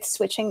do with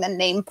switching the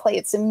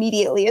nameplates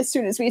immediately as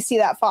soon as we see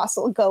that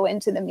fossil go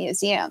into the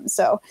museum.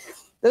 So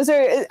those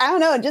are, I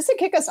don't know, just to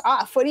kick us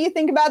off, what do you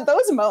think about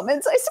those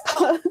moments, I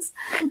suppose?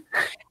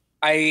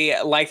 I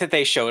like that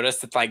they showed us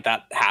that like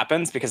that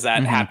happens, because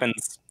that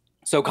happens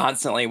so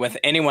constantly with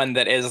anyone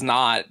that is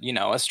not, you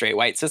know, a straight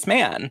white cis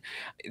man.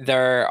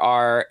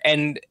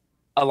 And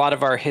a lot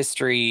of our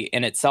history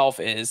in itself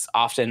is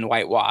often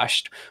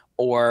whitewashed,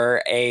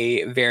 or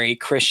a very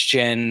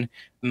Christian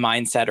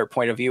mindset or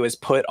point of view is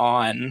put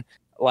on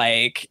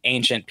like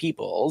ancient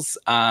peoples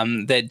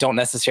that don't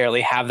necessarily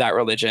have that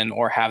religion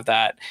or have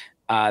that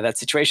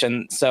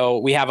situation. So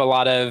we have a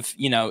lot of,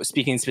 you know,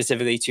 speaking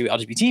specifically to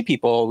LGBT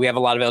people, we have a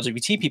lot of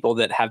LGBT people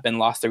that have been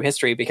lost through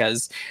history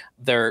because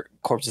their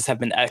corpses have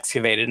been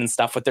excavated and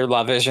stuff with their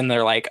lovage, and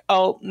they're like,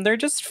 oh, they're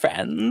just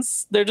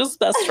friends. They're just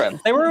best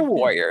friends. They were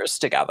warriors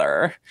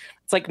together.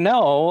 It's like,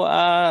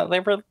 no,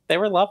 they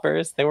were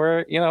lovers. They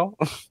were, you know.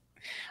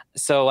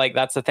 So like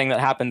that's the thing that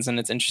happens, and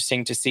it's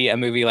interesting to see a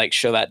movie like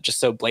show that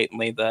just so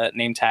blatantly, the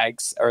name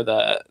tags or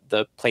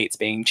the plates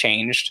being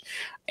changed,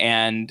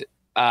 and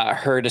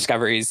her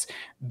discoveries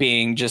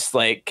being just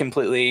like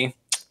completely,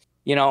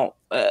 you know,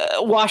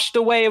 washed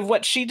away of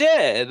what she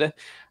did.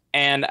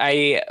 And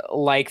I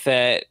like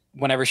that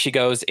whenever she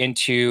goes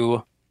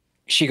to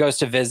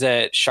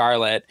visit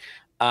Charlotte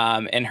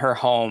in her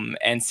home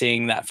and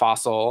seeing that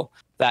fossil,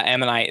 that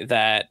Ammonite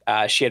that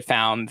she had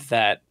found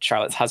that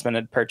Charlotte's husband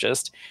had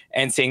purchased,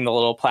 and seeing the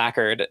little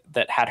placard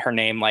that had her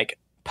name like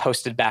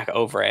posted back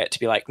over it to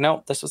be like,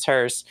 no, this was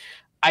hers.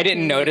 I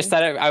didn't notice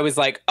that. I was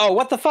like, oh,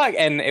 what the fuck?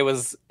 And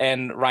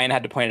Ryan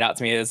had to point it out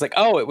to me. It was like,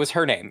 oh, it was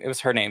her name. It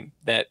was her name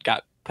that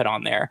got put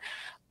on there.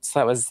 So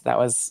that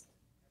was,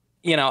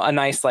 you know, a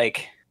nice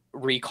like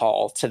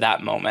recall to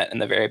that moment in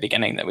the very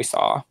beginning that we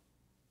saw.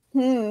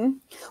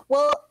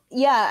 Well,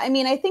 yeah, I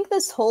mean, I think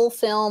this whole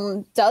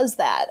film does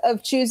that,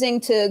 of choosing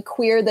to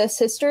queer this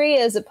history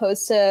as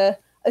opposed to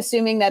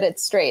assuming that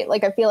it's straight.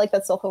 Like, I feel like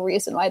that's the whole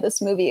reason why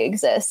this movie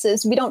exists,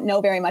 is we don't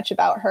know very much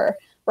about her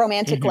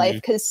romantic life,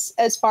 because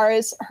as far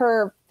as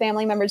her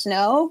family members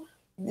know,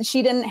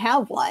 she didn't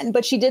have one,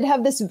 but she did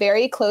have this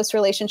very close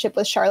relationship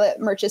with Charlotte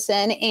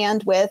Murchison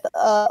and with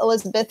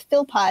Elizabeth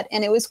Philpott.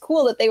 And it was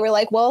cool that they were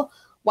like, well,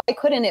 why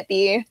couldn't it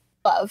be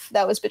love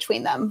that was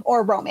between them,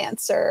 or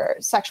romance or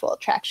sexual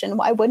attraction?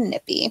 Why wouldn't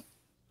it be?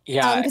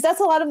 Yeah, because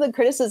that's a lot of the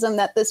criticism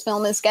that this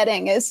film is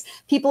getting, is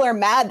people are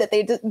mad that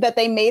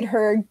they made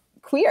her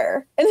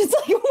queer. And it's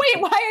like,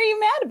 wait, why are you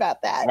mad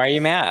about that? Why are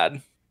you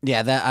mad?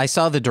 Yeah, that I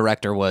saw the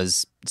director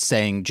was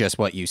saying just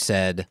what you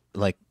said.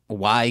 Like,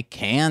 why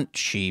can't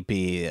she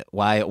be?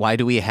 Why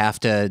do we have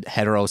to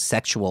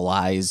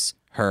heterosexualize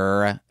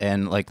her?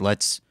 And like,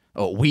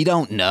 we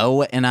don't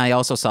know. And I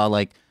also saw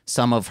like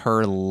some of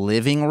her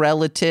living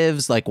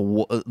relatives. Like,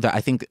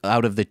 I think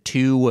out of the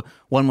two,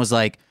 one was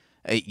like,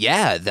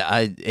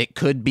 it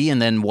could be,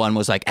 and then one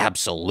was like,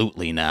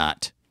 absolutely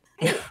not.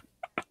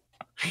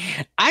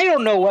 I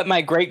don't know what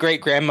my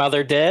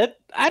great-great-grandmother did.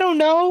 I don't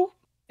know.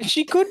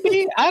 She could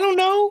be. I don't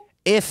know.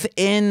 If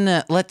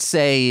in, let's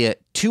say,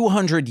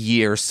 200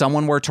 years,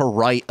 someone were to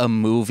write a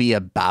movie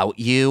about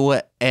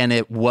you, and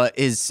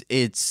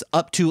it's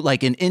up to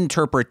like an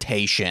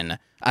interpretation.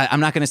 I'm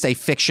not going to say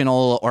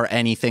fictional or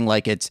anything,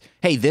 like it's,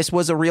 hey, this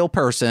was a real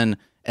person,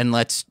 and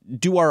let's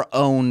do our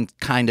own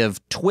kind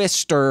of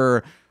twist,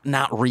 or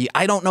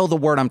I don't know the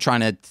word I'm trying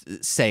to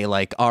say,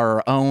 like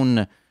our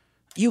own.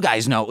 You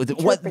guys know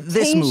what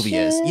this movie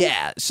is.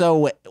 Yeah.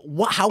 So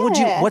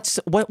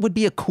what would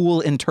be a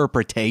cool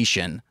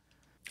interpretation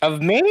of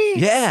me?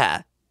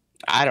 Yeah.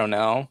 I don't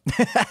know.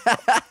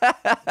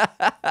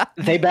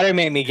 They better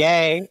make me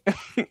gay.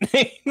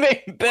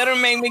 They better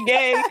make me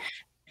gay.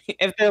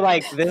 If they're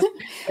like,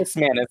 this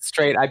man is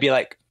straight, I'd be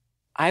like,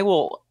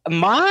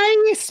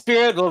 my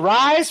spirit will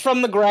rise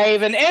from the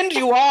grave and end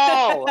you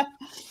all.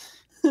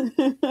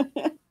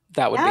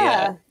 That would be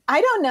it. I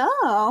don't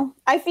know.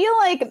 I feel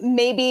like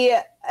maybe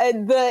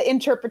the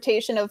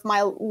interpretation of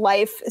my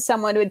life,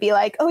 someone would be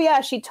like, oh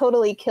yeah, she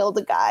totally killed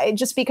a guy,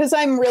 just because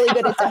I'm really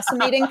good at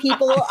decimating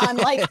people on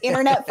like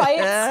internet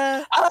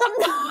fights.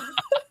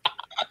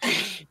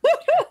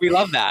 We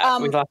love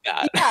that. We love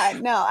that. Yeah,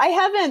 no, I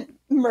haven't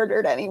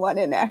murdered anyone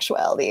in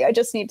actuality. I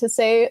just need to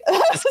say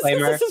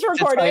disclaimer. This is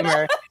recorded.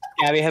 Disclaimer.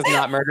 Gabby has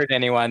not murdered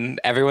anyone.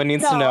 Everyone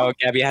needs to know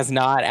Gabby has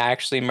not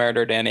actually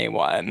murdered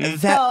anyone.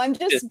 No, I'm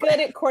just good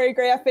at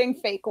choreographing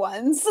fake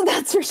ones.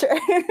 That's for sure.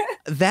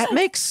 That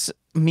makes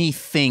me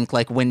think,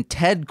 like, when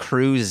Ted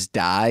Cruz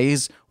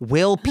dies,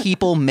 will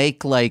people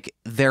make like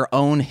their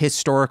own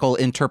historical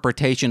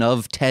interpretation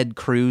of Ted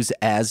Cruz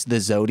as the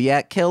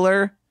Zodiac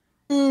killer?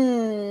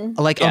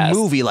 Like a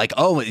movie, like,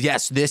 oh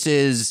yes, this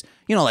is,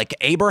 like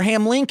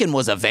Abraham Lincoln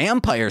was a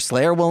vampire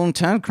slayer. Well,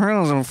 Ted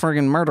Cruz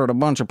friggin' murdered a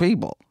bunch of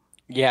people.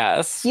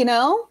 Yes.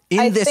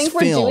 I think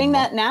we're doing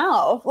that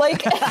now.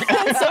 Like, so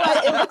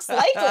it looks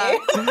likely.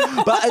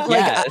 But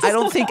like, I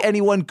don't think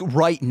anyone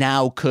right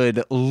now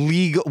could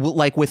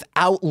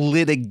without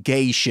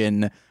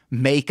litigation,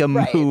 make a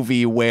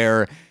movie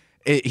where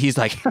he's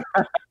like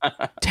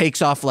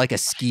takes off like a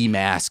ski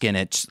mask and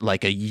it's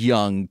like a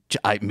young,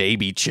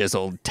 maybe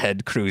chiseled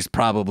Ted Cruz,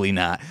 probably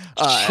not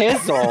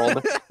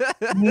chiseled,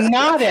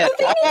 not at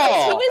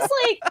all. He was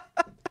like.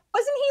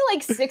 Wasn't he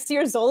like 6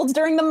 years old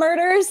during the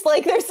murders?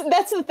 Like,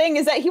 that's the thing,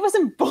 is that he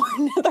wasn't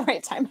born at the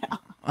right time now.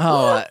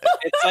 Oh,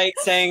 it's like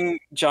saying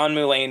John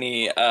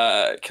Mulaney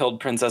killed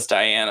Princess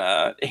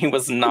Diana. He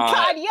was not.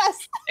 God,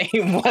 yes.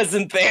 He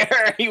wasn't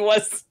there. There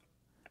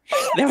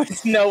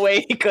was no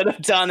way he could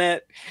have done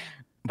it.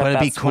 But it'd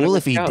be cool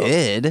if he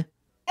did.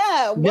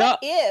 Yeah, what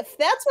if?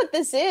 That's what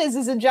this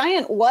is a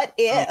giant what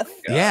if. Oh,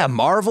 yeah,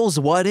 Marvel's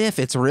What If.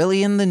 It's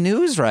really in the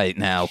news right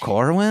now,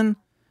 Corwin.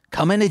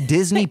 Coming to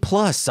Disney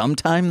Plus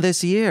sometime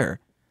this year.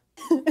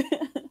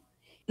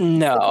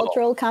 No.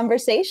 Cultural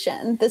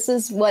conversation. This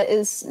is what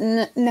is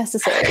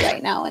necessary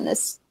right now in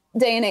this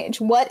day and age.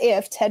 What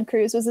if Ted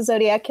Cruz was a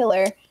Zodiac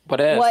killer?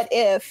 What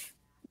if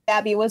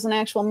Gaby was an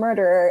actual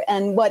murderer?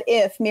 And what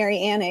if Mary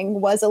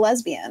Anning was a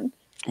lesbian?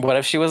 What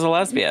if she was a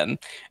lesbian?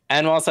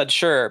 And Well said,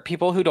 sure,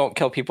 people who don't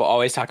kill people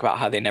always talk about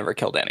how they never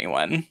killed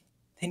anyone.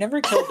 They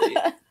never killed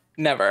anyone.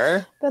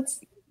 Never. That's,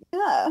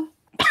 yeah.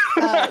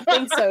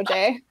 Thanks,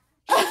 OJ.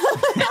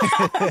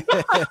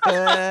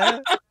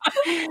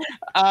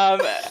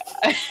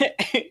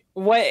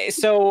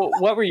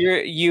 What were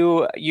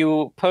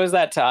you posed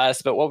that to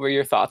us, but what were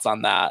your thoughts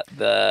on that?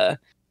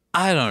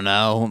 I don't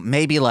know,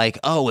 maybe like,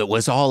 oh, it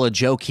was all a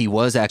joke, he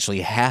was actually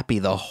happy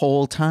the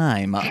whole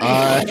time, or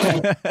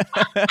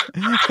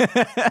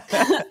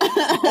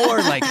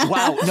like,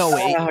 wow,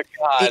 no,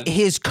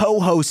 his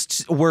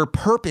co-hosts were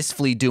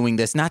purposefully doing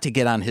this not to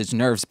get on his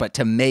nerves, but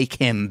to make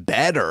him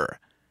better.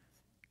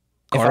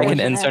 If I can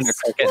insert a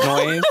cricket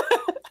noise.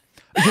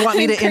 You want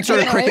me to insert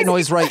a cricket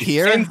noise right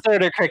here?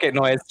 Insert a cricket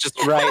noise just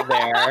right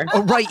there.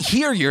 Oh, right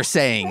here, you're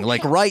saying?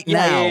 Like right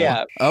now?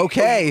 Yeah.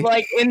 Okay.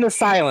 Like in the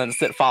silence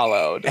that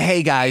followed.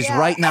 Hey, guys,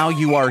 right now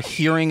you are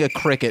hearing a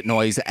cricket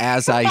noise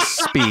as I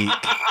speak.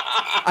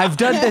 I've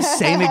done the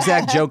same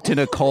exact joke to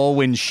Nicole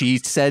when she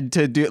said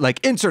to do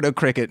like insert a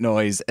cricket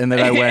noise, and then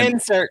I went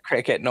insert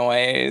cricket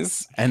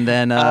noise, and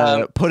then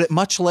put it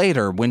much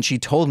later when she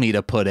told me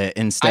to put it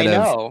instead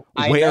of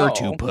where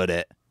to put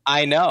it.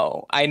 I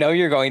know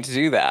you're going to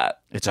do that.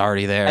 It's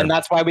already there, and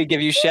that's why we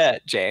give you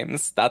shit,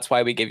 James. That's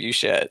why we give you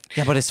shit.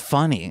 Yeah, but it's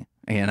funny,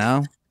 you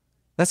know.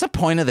 That's the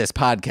point of this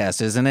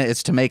podcast, isn't it?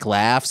 It's to make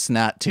laughs,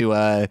 not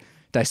to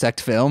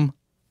dissect film.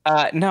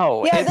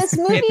 No. Yeah, this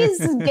movie's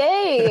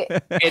gay.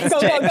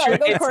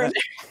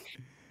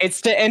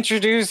 It's to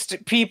introduce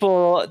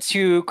people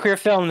to queer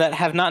film that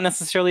have not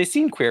necessarily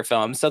seen queer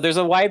film. So there's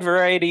a wide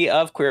variety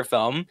of queer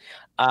film.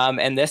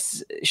 And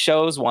this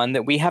shows one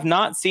that we have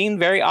not seen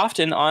very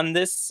often on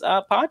this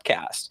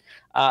podcast.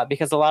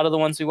 Because a lot of the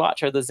ones we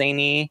watch are the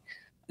zany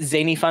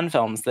fun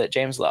films that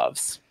James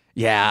loves.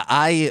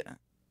 Yeah,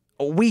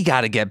 we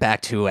got to get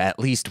back to at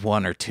least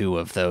one or two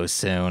of those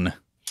soon.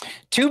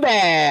 Too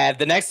bad.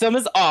 The next one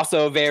is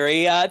also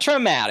very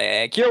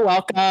traumatic. You're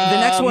welcome. The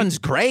next one's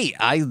great.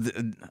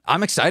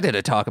 I'm excited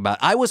to talk about.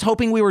 I was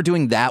hoping we were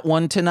doing that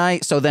one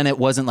tonight, so then it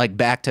wasn't like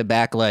back to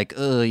back. Like,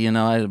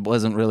 I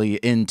wasn't really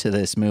into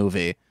this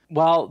movie.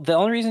 Well, the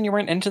only reason you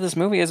weren't into this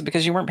movie is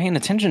because you weren't paying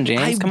attention,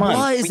 James. Come on.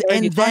 I was,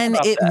 and then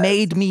it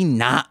made me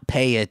not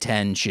pay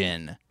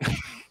attention.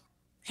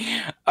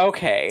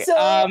 Okay. So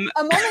a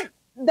moment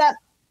that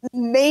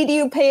made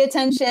you pay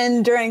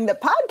attention during the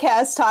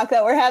podcast talk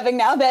that we're having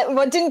now, that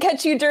what didn't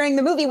catch you during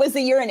the movie was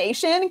the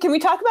urination. Can we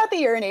talk about the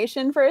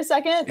urination for a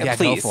second? Yeah,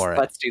 please. Go for it.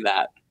 Let's do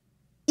that.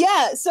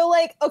 Yeah. So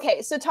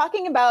so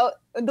talking about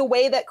the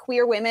way that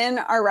queer women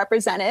are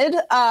represented,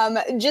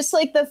 just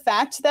like the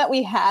fact that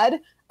we had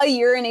a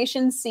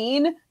urination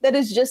scene that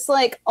is just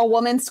like a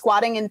woman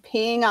squatting and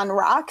peeing on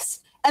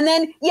rocks. And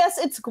then, yes,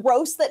 it's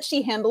gross that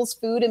she handles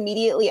food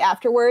immediately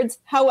afterwards.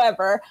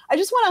 However, I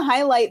just want to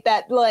highlight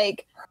that,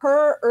 like,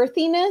 her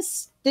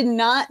earthiness did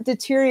not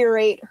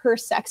deteriorate her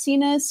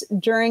sexiness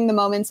during the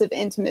moments of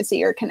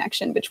intimacy or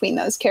connection between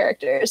those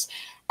characters.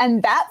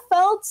 And that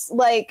felt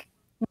like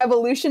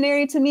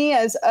revolutionary to me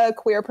as a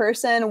queer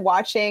person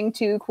watching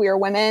two queer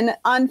women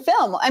on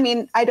film. I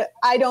mean,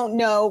 I don't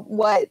know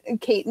what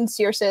Kate and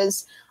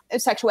Circe's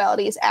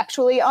sexualities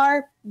actually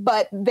are,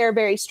 but they're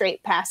very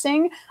straight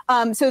passing.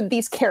 So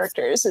these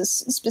characters is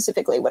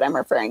specifically what I'm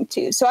referring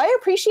to. So I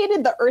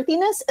appreciated the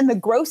earthiness and the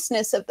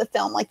grossness of the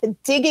film, like the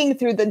digging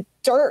through the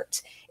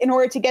dirt in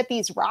order to get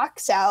these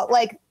rocks out.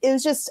 Like, it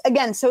was just,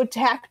 again, so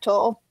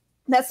tactile.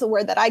 That's the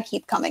word that I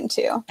keep coming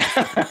to.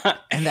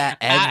 And that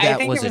egg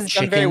that was a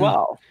chicken. Done very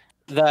well.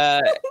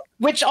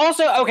 Which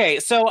also, okay,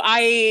 so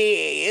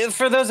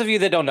for those of you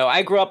that don't know,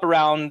 I grew up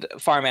around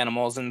farm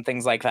animals and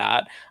things like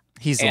that.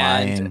 He's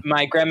lying.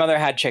 My grandmother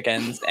had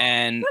chickens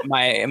and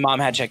my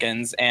mom had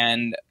chickens,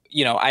 and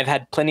I've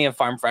had plenty of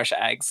farm fresh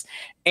eggs.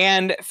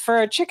 And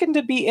for a chicken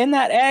to be in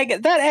that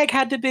egg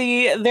had to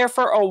be there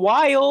for a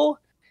while.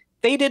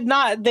 They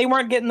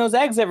weren't getting those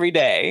eggs every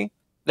day.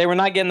 They were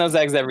not getting those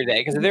eggs every day,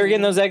 because if they were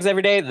getting those eggs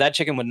every day, that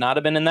chicken would not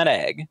have been in that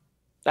egg.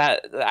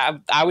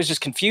 I was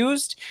just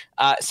confused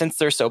since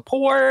they're so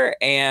poor,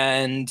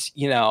 and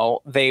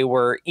they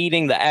were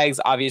eating the eggs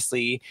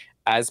obviously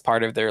as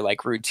part of their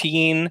like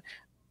routine.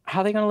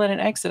 How are they going to let an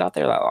egg sit out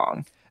there that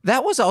long?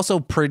 That was also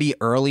pretty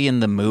early in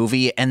the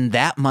movie, and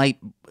that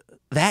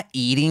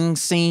eating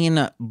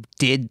scene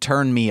did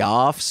turn me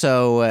off.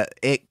 So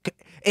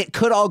it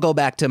could all go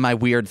back to my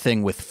weird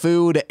thing with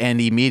food,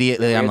 and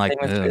immediately I'm like,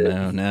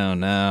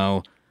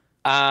 no.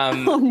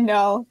 Oh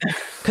no!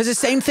 Because the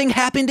same thing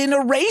happened in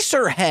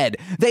Eraserhead.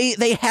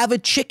 They have a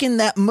chicken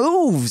that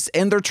moves,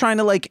 and they're trying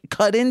to like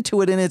cut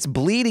into it, and it's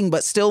bleeding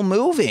but still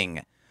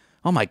moving.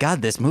 Oh my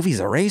god, this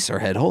movie's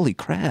Eraserhead! Holy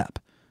crap!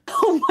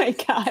 Oh my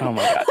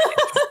god!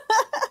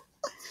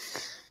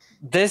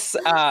 This,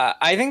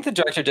 I think the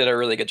director did a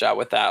really good job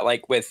with that,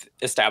 like with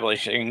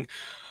establishing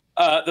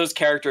those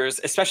characters,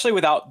 especially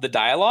without the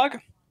dialogue.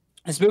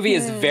 This movie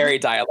is very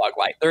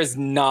dialogue-like. There is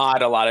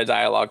not a lot of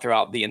dialogue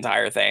throughout the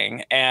entire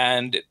thing.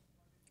 And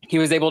he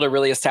was able to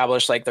really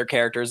establish like their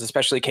characters,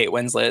 especially Kate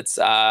Winslet's,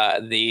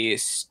 the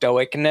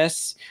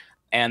stoicness,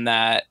 and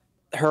that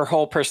her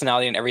whole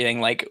personality and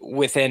everything, like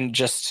within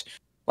just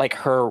like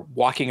her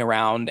walking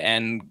around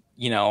and,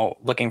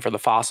 looking for the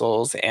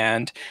fossils,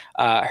 and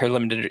her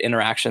limited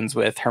interactions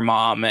with her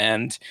mom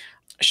and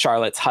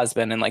Charlotte's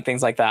husband and like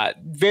things like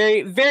that.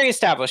 Very, very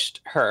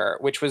established her,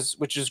 which was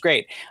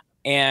great.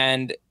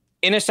 And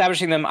in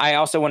establishing them, I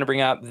also want to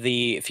bring up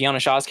the Fiona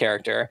Shaw's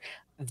character.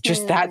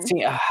 Just that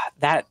scene,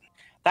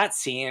 that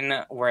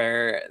scene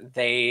where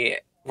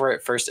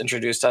it first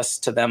introduced us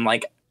to them,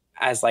 like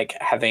as like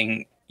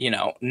having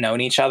known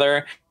each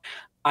other.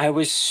 I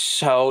was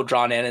so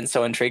drawn in and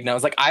so intrigued. And I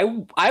was like, I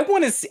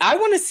want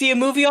to see a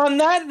movie on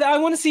that. I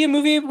want to see a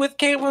movie with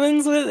Kate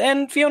Winslet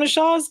and Fiona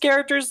Shaw's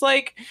characters,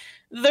 like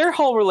their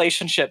whole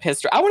relationship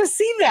history. I want to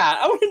see that.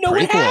 I want to know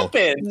what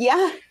happened.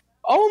 Yeah.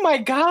 Oh my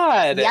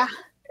god. Yeah.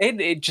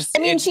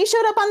 She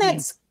showed up on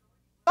that.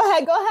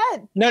 Go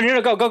ahead. No.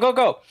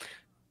 Go.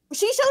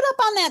 She showed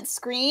up on that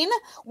screen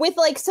with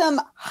like some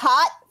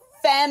hot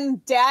femme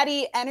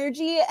daddy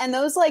energy and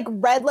those like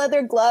red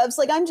leather gloves.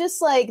 Like, I'm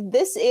just like,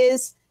 this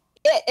is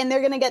it. And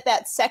they're gonna get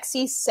that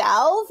sexy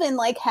salve and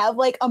like have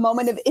like a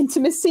moment of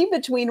intimacy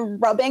between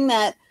rubbing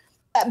that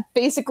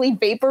basically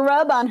vapor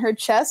rub on her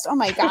chest. Oh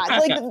my God.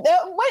 Like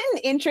what an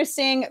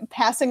interesting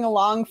passing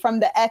along from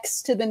the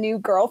ex to the new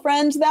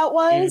girlfriend that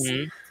was.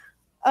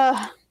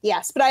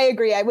 Yes, but I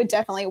agree. I would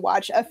definitely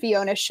watch a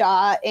Fiona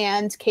Shaw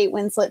and Kate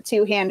Winslet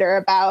two-hander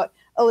about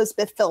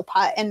Elizabeth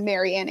Philpott and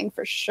Mary Anning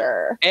for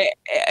sure.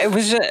 It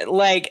was just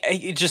like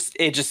it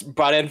just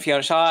brought in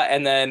Fiona Shaw,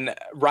 and then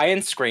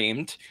Ryan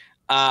screamed,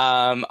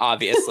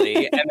 obviously,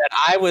 and then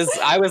I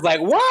was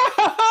like,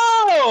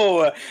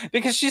 whoa,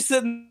 because she's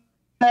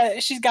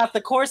got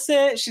the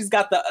corset, she's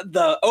got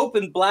the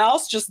open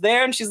blouse just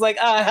there, and she's like,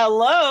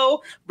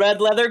 hello, red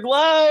leather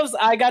gloves,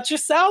 I got your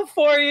salve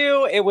for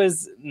you. It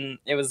was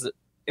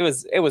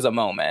a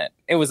moment.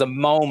 It was a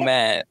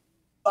moment. It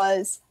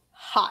was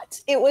hot.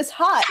 It was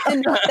hot.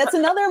 And that's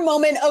another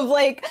moment of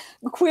like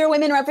queer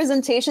women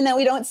representation that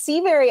we don't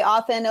see very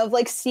often, of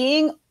like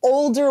seeing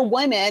older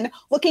women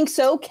looking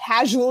so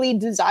casually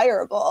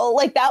desirable.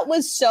 Like that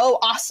was so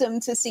awesome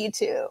to see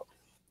too.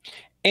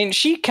 And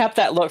she kept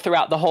that look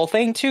throughout the whole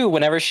thing too.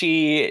 Whenever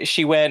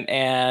she went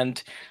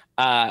and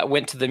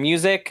went to the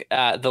music,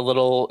 the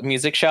little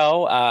music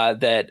show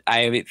that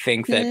I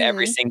think that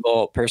every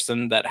single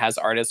person that has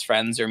artist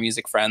friends or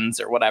music friends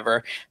or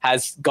whatever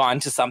has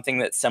gone to something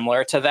that's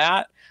similar to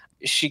that.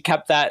 She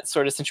kept that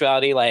sort of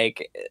sensuality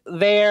like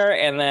there,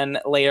 and then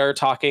later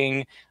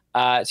talking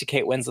to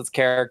Kate Winslet's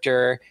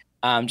character,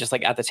 just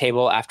like at the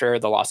table after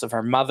the loss of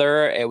her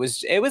mother. It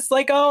was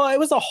like, oh, it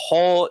was a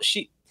whole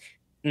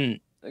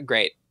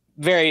great.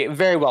 Very,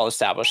 very well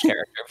established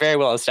character. Very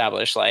well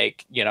established,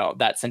 like, you know,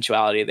 that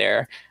sensuality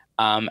there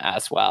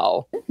as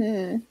well.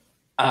 Yeah,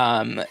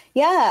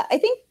 I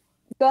think.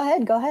 Go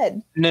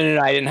ahead. No,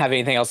 I didn't have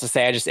anything else to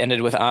say. I just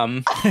ended with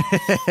Well,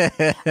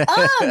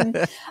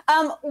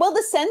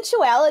 the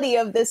sensuality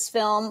of this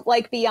film,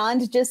 like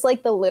beyond just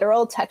like the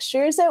literal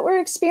textures that we're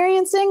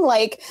experiencing,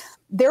 like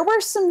there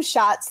were some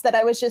shots that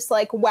I was just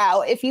like,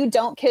 wow, if you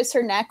don't kiss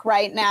her neck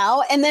right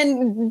now, and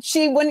then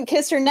she wouldn't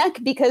kiss her neck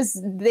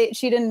because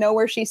she didn't know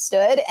where she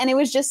stood. And it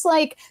was just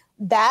like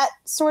that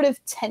sort of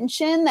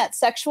tension, that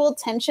sexual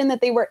tension that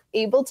they were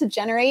able to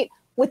generate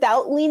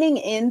without leaning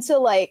into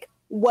like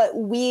what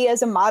we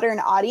as a modern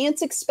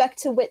audience expect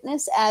to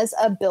witness as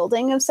a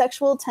building of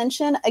sexual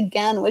tension,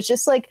 again, was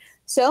just like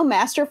so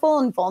masterful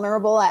and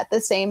vulnerable at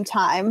the same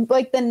time.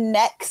 Like the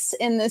necks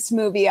in this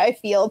movie, I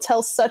feel,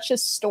 tell such a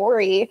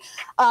story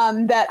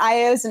that I,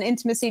 as an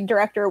intimacy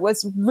director,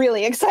 was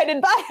really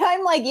excited by.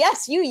 I'm like,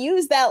 yes, you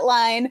use that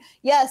line.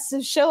 Yes,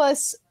 show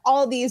us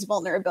all these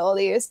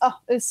vulnerabilities. Oh,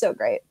 it was so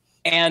great.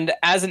 And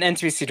as an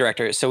intimacy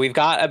director, so we've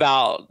got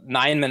about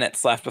 9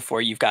 minutes left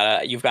before you've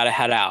got to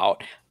head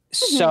out.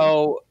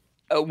 So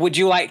would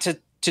you like to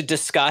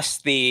discuss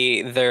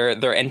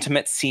their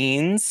intimate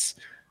scenes?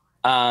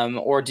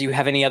 Or do you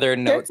have any other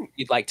notes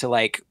you'd like to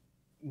like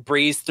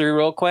breeze through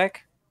real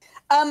quick?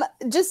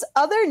 Just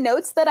other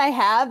notes that I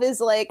have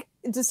is like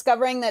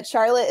discovering that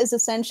Charlotte is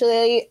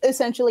essentially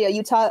a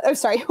Utah. Oh,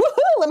 sorry.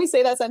 Let me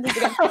say that sentence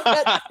again.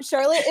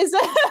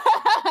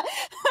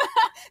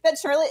 That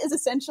Charlotte is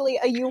essentially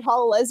a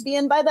U-Haul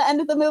lesbian by the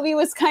end of the movie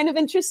was kind of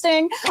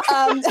interesting.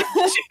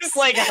 She's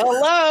like,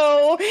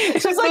 hello.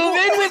 She's like, move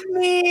in with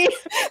me.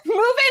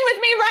 Move in with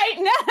me right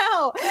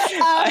now.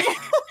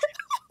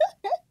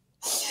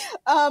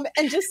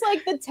 And just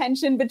like the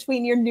tension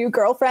between your new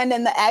girlfriend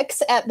and the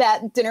ex at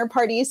that dinner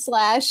party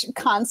 /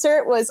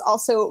 concert was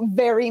also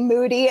very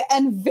moody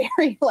and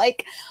very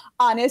like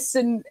honest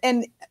and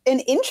an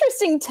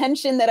interesting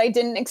tension that I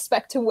didn't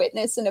expect to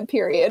witness in a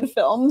period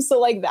film. So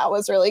like that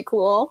was really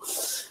cool.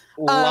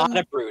 Lot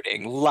of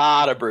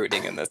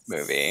brooding in this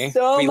movie.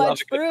 So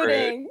much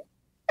brooding.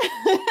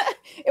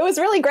 It was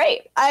really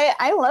great.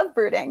 I love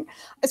brooding.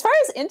 As far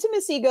as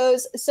intimacy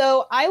goes,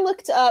 so I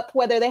looked up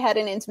whether they had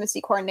an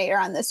intimacy coordinator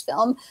on this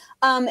film.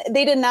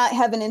 They did not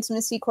have an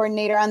intimacy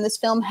coordinator on this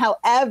film.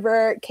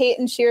 However, Kate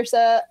and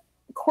Shirsa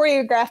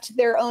choreographed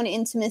their own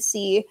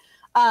intimacy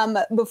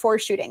before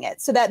shooting it,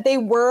 so that they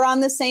were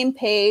on the same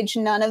page.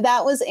 None of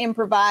that was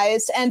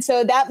improvised. And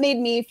so that made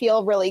me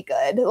feel really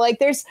good. Like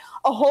there's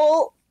a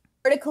whole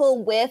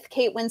article with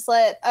Kate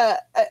Winslet,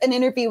 an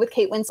interview with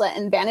Kate Winslet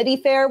in Vanity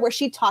Fair, where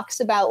she talks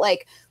about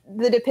like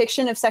the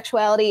depiction of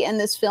sexuality in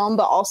this film,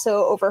 but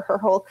also over her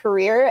whole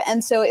career.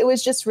 And so it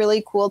was just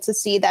really cool to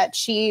see that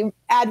she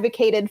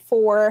advocated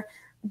for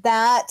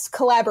that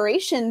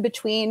collaboration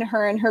between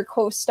her and her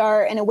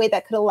co-star in a way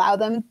that could allow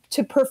them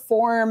to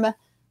perform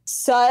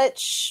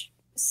such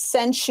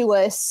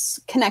sensuous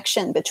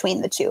connection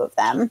between the two of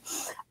them.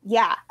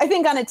 Yeah, I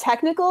think on a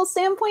technical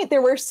standpoint,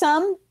 there were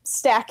some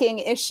stacking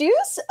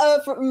issues,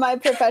 from my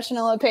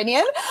professional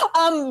opinion.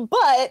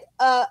 But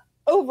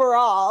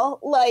overall,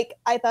 like,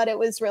 I thought it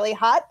was really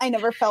hot. I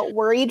never felt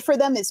worried for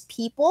them as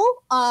people.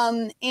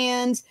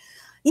 And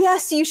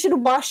Yes, you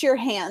should wash your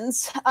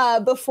hands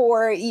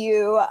before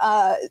you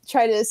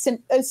try to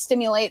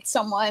stimulate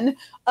someone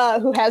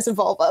who has a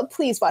vulva.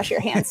 Please wash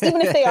your hands,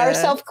 even if they are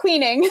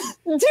self-cleaning.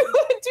 do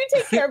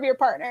take care of your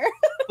partner.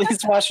 Please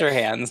wash your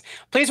hands.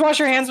 Please wash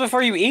your hands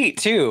before you eat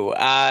too.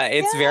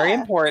 It's very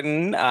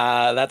important.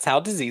 That's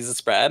how diseases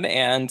spread.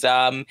 And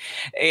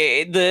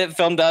the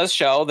film does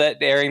show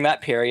that during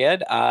that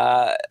period,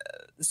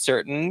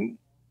 certain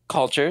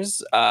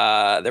cultures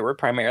that were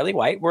primarily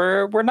white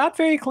were not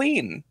very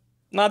clean.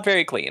 Not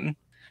very clean.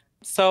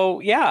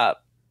 So yeah,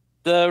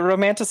 the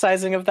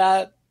romanticizing of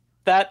that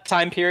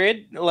time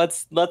period,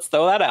 let's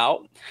throw that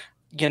out.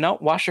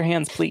 Wash your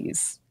hands,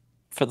 please.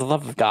 For the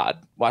love of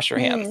God, wash your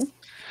hands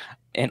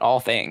in all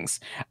things.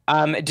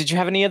 Did you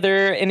have any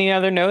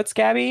other notes,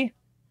 Gaby?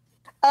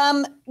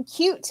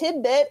 Cute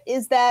tidbit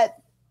is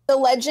that the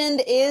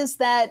legend is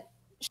that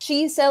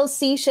She Sells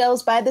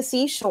Seashells by the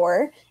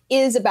Seashore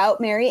is about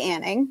Mary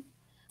Anning.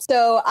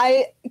 So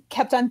I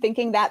kept on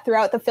thinking that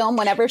throughout the film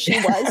whenever she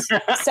was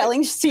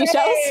selling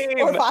seashells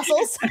or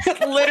fossils.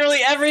 Literally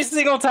every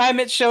single time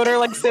it showed her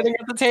like sitting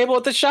at the table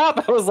at the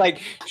shop, I was like,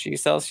 she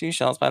sells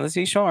seashells by the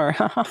seashore.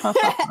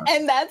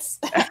 And that's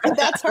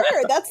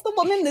her. That's the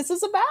woman this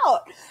is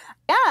about.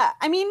 Yeah,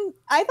 I mean,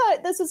 I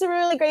thought this was a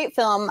really great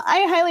film.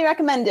 I highly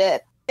recommend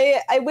it.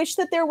 I wish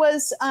that there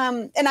was,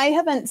 and I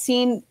haven't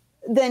seen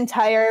the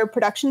entire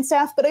production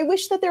staff, but I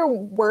wish that there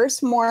were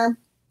some more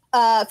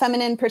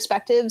feminine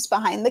perspectives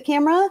behind the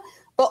camera.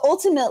 But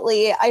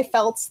ultimately, I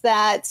felt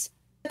that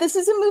this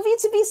is a movie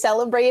to be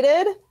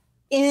celebrated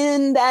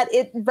in that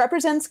it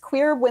represents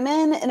queer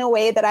women in a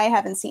way that I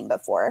haven't seen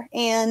before.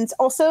 And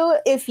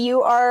also, if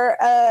you are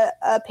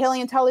a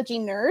paleontology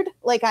nerd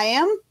like I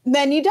am,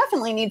 then you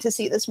definitely need to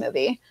see this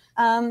movie.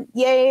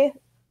 Yay,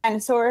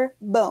 dinosaur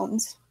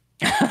bones.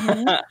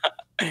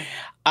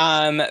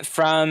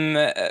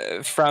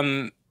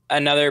 From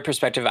another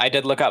perspective, I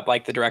did look up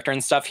like the director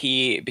and stuff.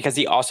 Because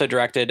he also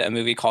directed a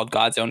movie called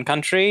God's Own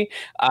Country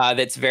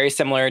that's very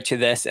similar to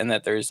this in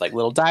that there's like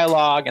little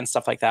dialogue and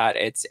stuff like that.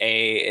 It's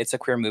a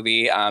queer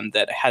movie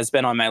that has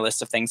been on my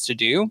list of things to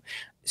do.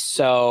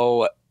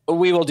 So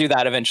we will do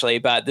that eventually.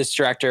 But this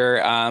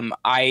director,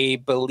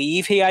 I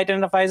believe he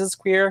identifies as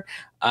queer.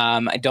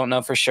 I don't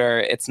know for sure.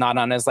 It's not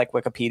on his like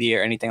Wikipedia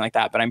or anything like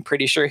that, but I'm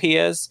pretty sure he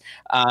is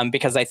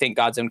because I think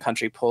God's Own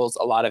Country pulls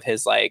a lot of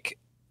his like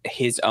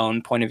his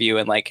own point of view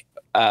and like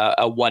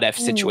a what if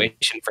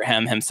situation for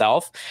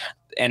himself,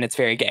 and it's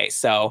very gay.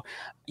 So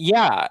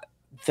yeah,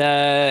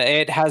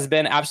 it has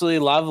been absolutely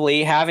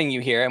lovely having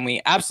you here, and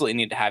we absolutely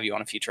need to have you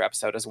on a future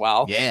episode as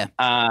well. Yeah.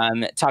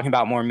 Talking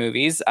about more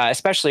movies,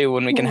 especially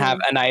when we can have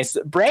a nice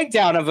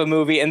breakdown of a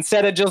movie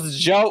instead of just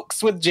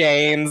jokes with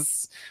Jams.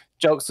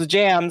 Gaby,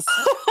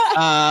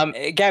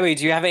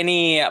 do you have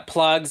any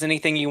plugs,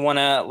 anything you want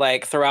to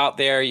like throw out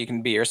there? You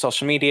can be your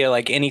social media,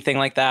 like anything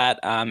like that.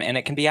 And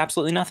it can be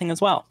absolutely nothing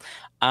as well.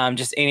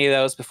 Just any of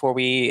those before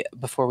we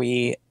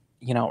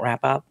wrap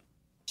up.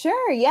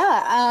 Sure.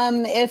 Yeah.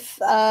 If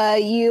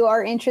you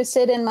are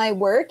interested in my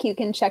work, you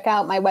can check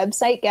out my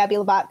website,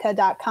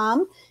 GabyLobotka.com.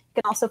 You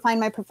can also find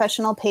my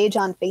professional page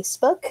on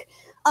Facebook.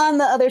 On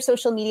the other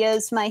social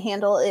medias, my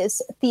handle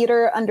is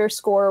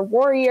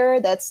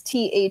theater_warrior. That's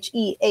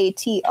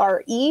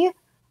THEATRE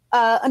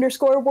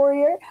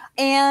 _warrior.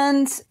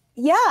 And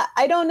yeah,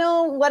 I don't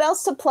know what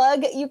else to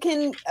plug. You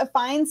can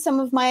find some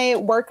of my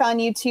work on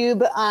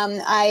YouTube.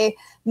 I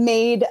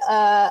made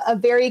a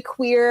very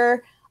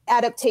queer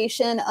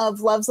adaptation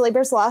of Love's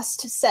Labor's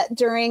Lost set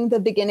during the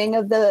beginning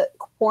of the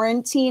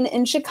quarantine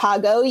in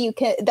Chicago.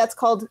 That's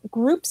called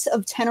Groups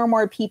of 10 or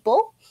More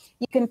People.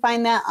 You can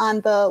find that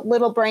on the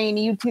Little Brain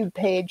YouTube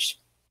page.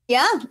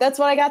 Yeah, that's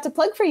what I got to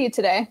plug for you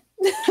today.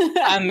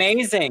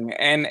 Amazing.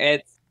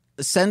 And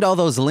send all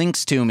those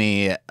links to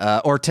me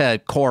or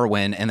to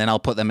Corwin, and then I'll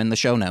put them in the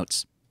show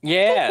notes.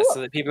 Yeah, cool.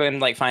 So that people can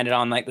like find it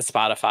on like the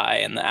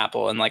Spotify and the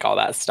Apple and like all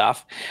that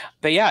stuff.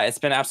 But yeah, it's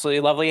been absolutely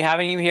lovely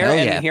having you here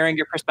and hearing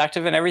your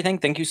perspective and everything.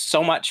 Thank you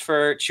so much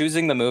for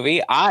choosing the movie.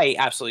 I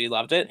absolutely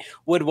loved it.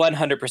 Would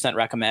 100%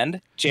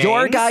 recommend. James?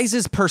 Your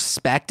guys'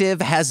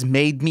 perspective has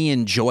made me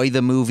enjoy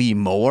the movie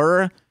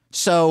more.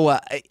 So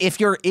if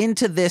you're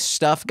into this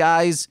stuff,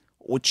 guys,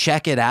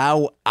 check it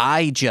out.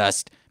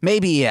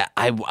 Maybe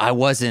I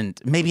was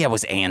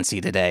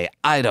antsy today.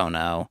 I don't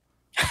know.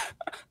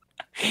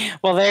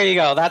 Well, there you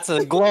go. That's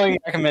a glowing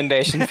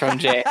recommendation from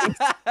James.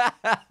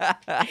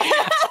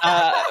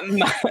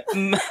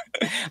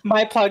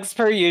 My plugs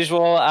per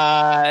usual.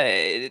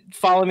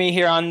 Follow me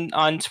here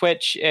on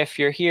Twitch if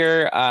you're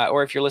here,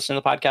 or if you're listening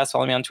to the podcast,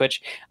 follow me on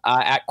Twitch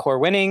at Core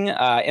Winning,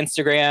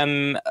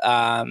 Instagram,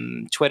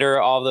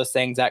 Twitter, all of those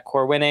things at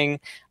Core Winning.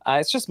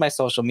 It's just my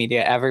social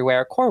media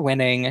everywhere. Core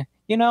Winning.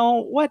 You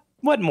know, what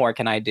more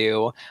can I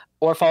do?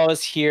 Or follow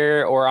us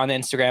here or on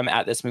Instagram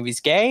at This Movie's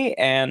Gay.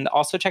 And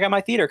also check out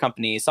my theater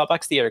company,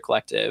 Saltbox Theater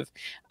Collective.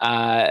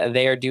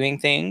 They are doing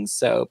things,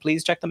 so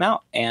please check them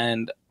out.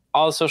 And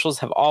all the socials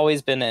have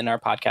always been in our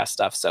podcast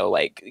stuff. So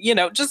like,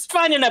 just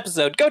find an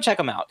episode, go check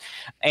them out.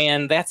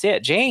 And that's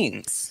it.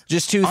 James.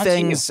 Just two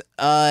things.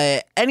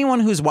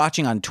 Anyone who's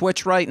watching on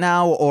Twitch right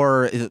now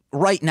or in a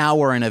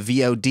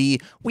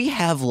VOD, we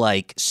have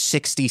like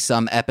 60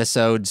 some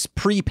episodes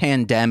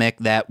pre-pandemic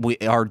that we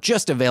are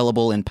just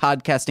available in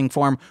podcasting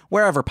form.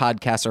 Wherever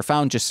podcasts are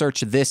found, just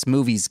search This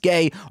Movie's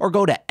Gay or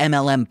go to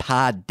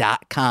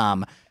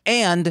mlmpod.com.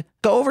 And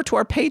go over to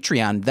our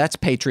Patreon. That's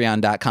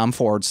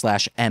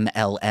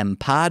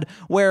patreon.com/MLMpod,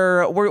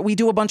 where we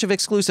do a bunch of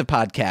exclusive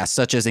podcasts,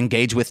 such as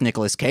Engage with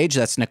Nicolas Cage.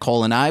 That's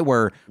Nicole and I.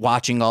 We're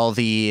watching all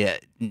the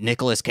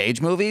Nicolas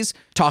Cage movies.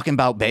 Talking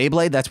about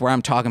Beyblade. That's where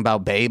I'm talking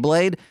about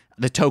Beyblade.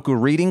 The Toku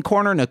Reading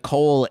Corner.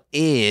 Nicole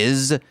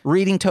is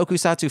reading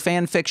tokusatsu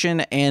fan fiction,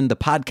 and the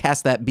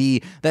podcast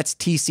that's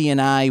TC and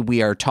I.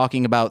 We are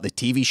talking about the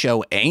TV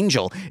show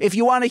Angel. If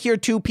you want to hear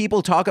two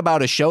people talk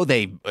about a show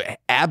they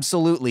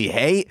absolutely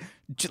hate,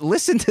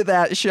 listen to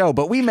that show,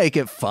 but we make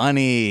it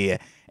funny.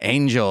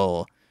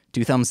 Angel,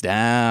 2 thumbs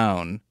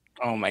down.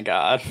 Oh my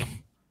God.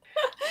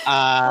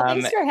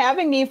 Thanks for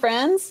having me,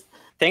 friends.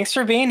 Thanks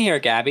for being here,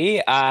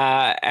 Gaby.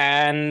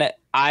 And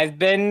I've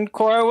been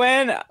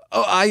Corwin.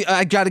 Oh,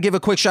 I got to give a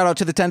quick shout out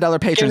to the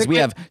 $10 patrons. We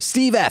have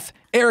Steve F.,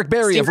 Eric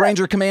Berry of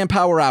Ranger Command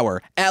Power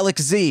Hour,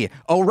 Alex Z,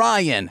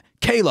 Orion,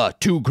 Kayla,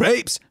 2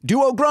 Grapes,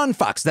 Duo Grun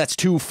Fox, that's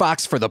 2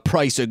 Fox for the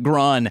price of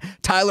Grun,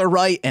 Tyler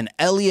Wright, and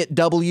Elliot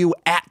W.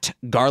 at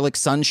Garlic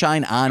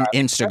Sunshine on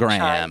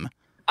Instagram.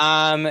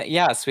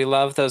 Yes, we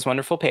love those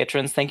wonderful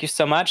patrons. Thank you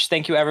so much.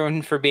 Thank you,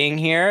 everyone, for being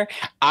here.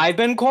 I've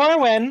been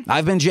Corwin.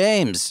 I've been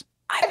James.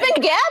 I've been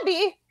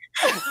Gaby.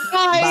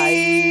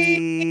 Bye.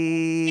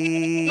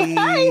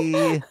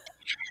 Bye.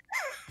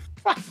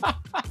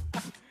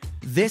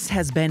 This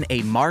has been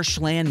a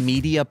Marshland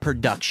Media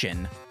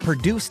production,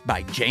 produced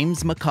by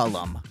James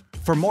McCullum.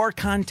 For more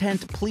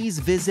content, please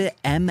visit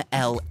mlmpod.com.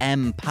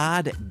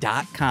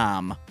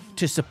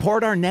 To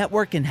support our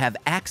network and have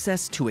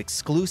access to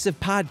exclusive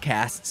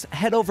podcasts,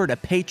 head over to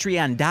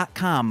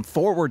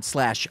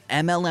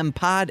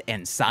patreon.com/MLMpod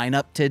and sign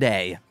up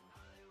today.